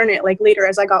to relearn it like later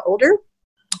as I got older.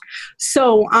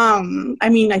 So, I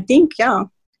mean, I think, yeah,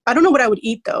 I don't know what I would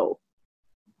eat though.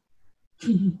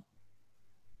 I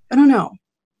don't know.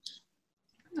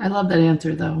 I love that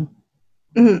answer though.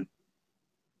 Mm-hmm.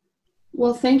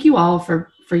 Well, thank you all for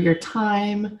your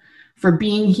time, for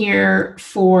being here,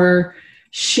 for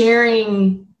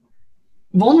sharing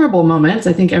vulnerable moments.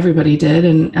 I think everybody did.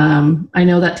 And I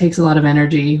know that takes a lot of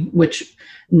energy, which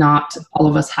not all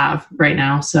of us have right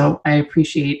now. So I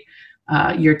appreciate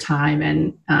your time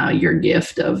and your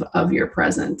gift of your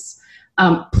presence.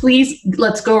 Please,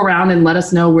 let's go around and let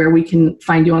us know where we can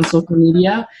find you on social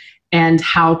media and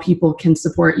how people can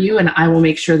support you. And I will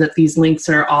make sure that these links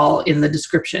are all in the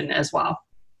description as well.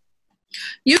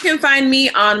 You can find me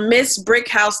on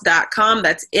MissBriqHouse.com.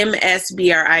 That's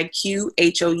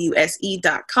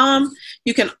MSBRIQHOUSE.com.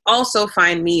 You can also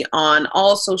find me on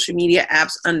all social media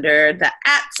apps under the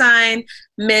 @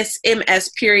 Miss MS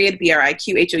period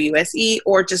BRIQHOUSE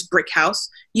or just Briq House.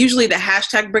 Usually the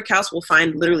hashtag Briq House will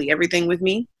find literally everything with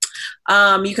me.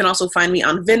 You can also find me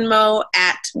on Venmo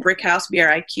at Briq House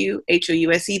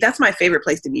BRIQHOUSE. That's my favorite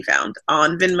place to be found,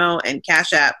 on Venmo and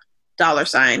Cash App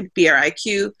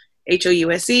 $BRIQHOUSE.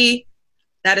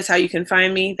 That is how you can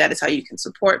find me. That is how you can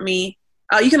support me.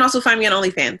 You can also find me on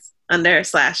OnlyFans under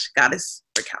 /Goddess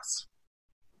Briq House.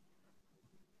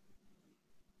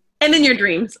 And in your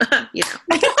dreams, you know.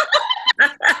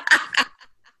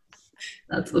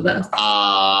 That's the best.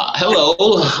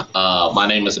 Hello, my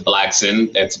name is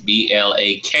BlakSyn. That's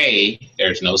BLAK.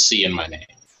 There's no C in my name.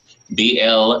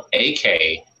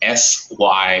 BLAKSYN.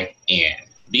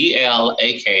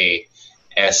 BLAKSYN.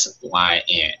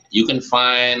 You can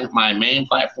find my main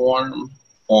platform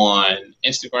on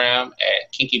Instagram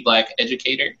at Kinky Black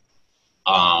Educator.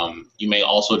 You may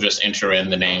also just enter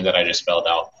in the name that I just spelled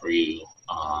out for you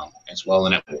as well,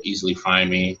 and that will easily find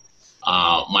me.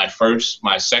 My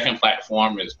second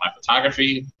platform is my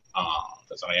photography,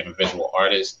 because I am a visual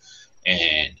artist,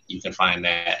 and you can find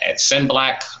that at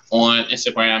SynBlack on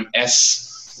Instagram,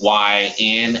 SYNBLAK,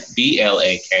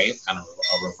 kind of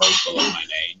a reversal of my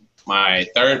name. My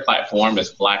third platform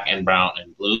is Black and Brown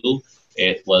and Blue.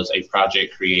 It was a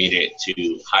project created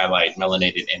to highlight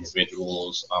melanated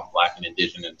individuals, Black and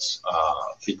Indigenous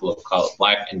people of color,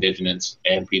 Black, Indigenous,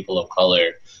 and people of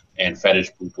color, and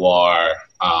fetish boudoir,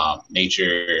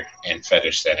 nature, and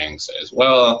fetish settings as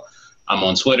well. I'm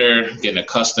on Twitter, getting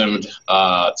accustomed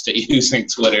to using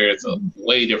Twitter. It's a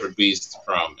way different beast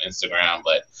from Instagram,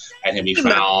 but I can be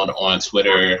found on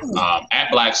Twitter at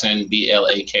BlakSyn,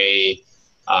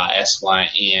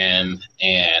 BLAKSYN,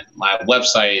 and my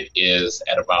website is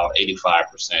at about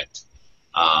 85%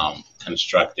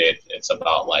 constructed. It's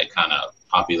about kind of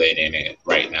populating it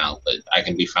right now, but I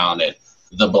can be found at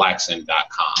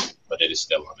theblaksyn.com, but it is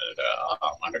still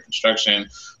under construction.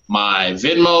 My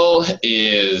Venmo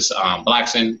is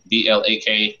BlakSyn,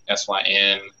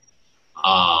 BLAKSYN.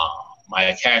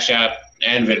 My Cash App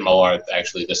and Venmo are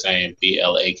actually the same,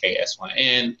 BLAKSYN.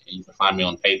 And you can find me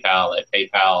on PayPal at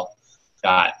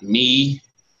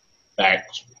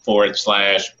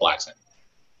paypal.me/BlakSyn.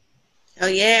 Oh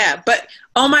yeah, but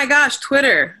oh my gosh,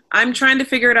 Twitter. I'm trying to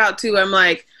figure it out too. I'm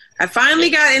like, I finally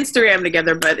got Instagram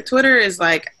together, but Twitter is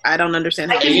like, I don't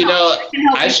understand how.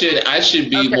 I should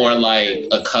be more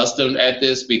accustomed at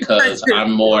this, because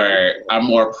I'm more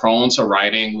prone to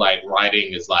writing. Like,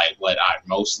 writing is what I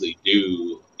mostly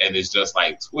do, and it's just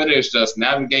Twitter is just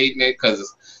navigating it,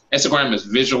 because Instagram is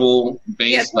visual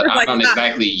based, but I don't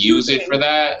exactly use it for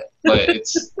that. But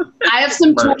it's I have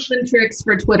some tools and tricks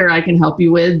for Twitter I can help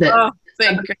you with that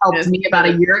helped me about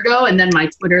a year ago, and then my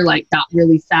Twitter got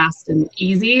really fast and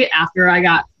easy after I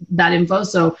got that info.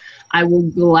 So I will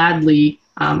gladly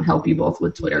help you both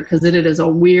with Twitter, because it is a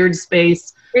weird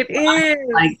space. It is.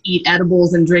 I eat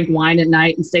edibles and drink wine at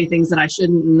night and say things that I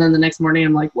shouldn't, and then the next morning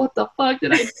I'm like, what the fuck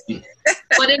did I do?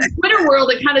 But in the Twitter world,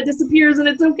 it kind of disappears, and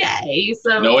it's okay.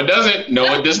 So no, it doesn't.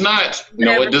 No, it does not.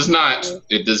 No, it does not.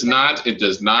 It does not. It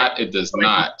does not. It does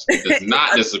not. It does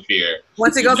not disappear.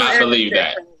 Once it goes on, I believe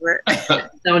that.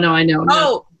 No, I know.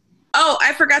 Oh,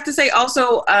 I forgot to say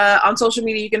also, on social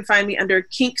media, you can find me under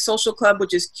Kink Social Club,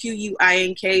 which is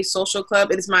QUINK Social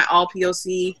Club. It is my all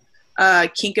POC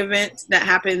kink event that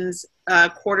happens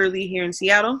quarterly here in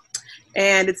Seattle.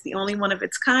 And it's the only one of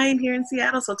its kind here in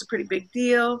Seattle, so it's a pretty big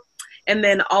deal. And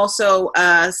then also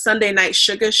Sunday Night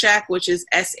Sugar Shack, which is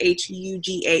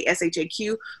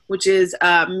SHUGASHAQ, which is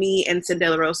me and Cindy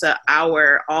La Rosa,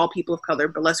 our all people of color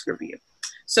burlesque review.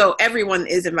 So everyone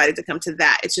is invited to come to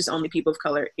that. It's just only people of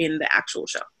color in the actual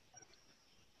show.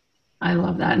 I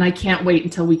love that. And I can't wait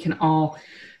until we can all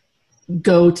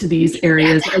go to these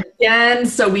areas again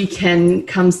so we can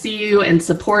come see you and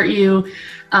support you.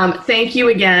 Thank you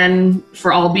again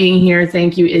for all being here.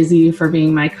 Thank you, Izzy, for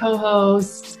being my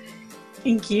co-host.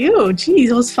 Thank you. Jeez,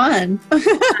 it was fun.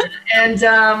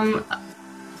 And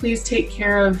please take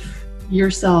care of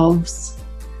yourselves.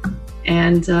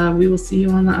 And we will see you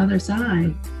on the other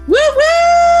side. Woo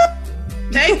woo!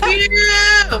 Thank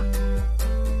you!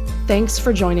 Thanks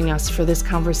for joining us for this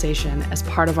conversation as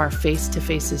part of our Face to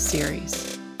Faces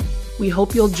series. We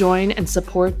hope you'll join and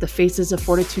support the Faces of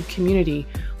Fortitude community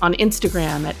on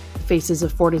Instagram at Faces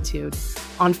of Fortitude,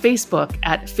 on Facebook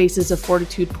at Faces of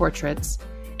Fortitude Portraits,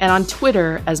 and on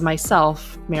Twitter as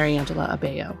myself, Mariangela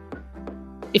Abello.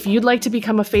 If you'd like to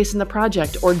become a face in the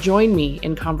project or join me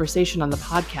in conversation on the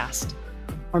podcast,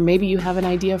 Or maybe you have an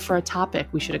idea for a topic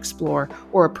we should explore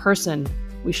or a person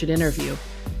we should interview.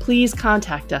 Please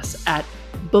contact us at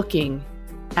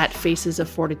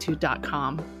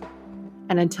booking@facesoffortitude.com.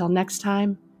 And until next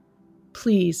time,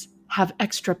 please have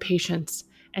extra patience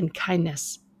and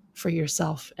kindness for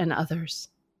yourself and others.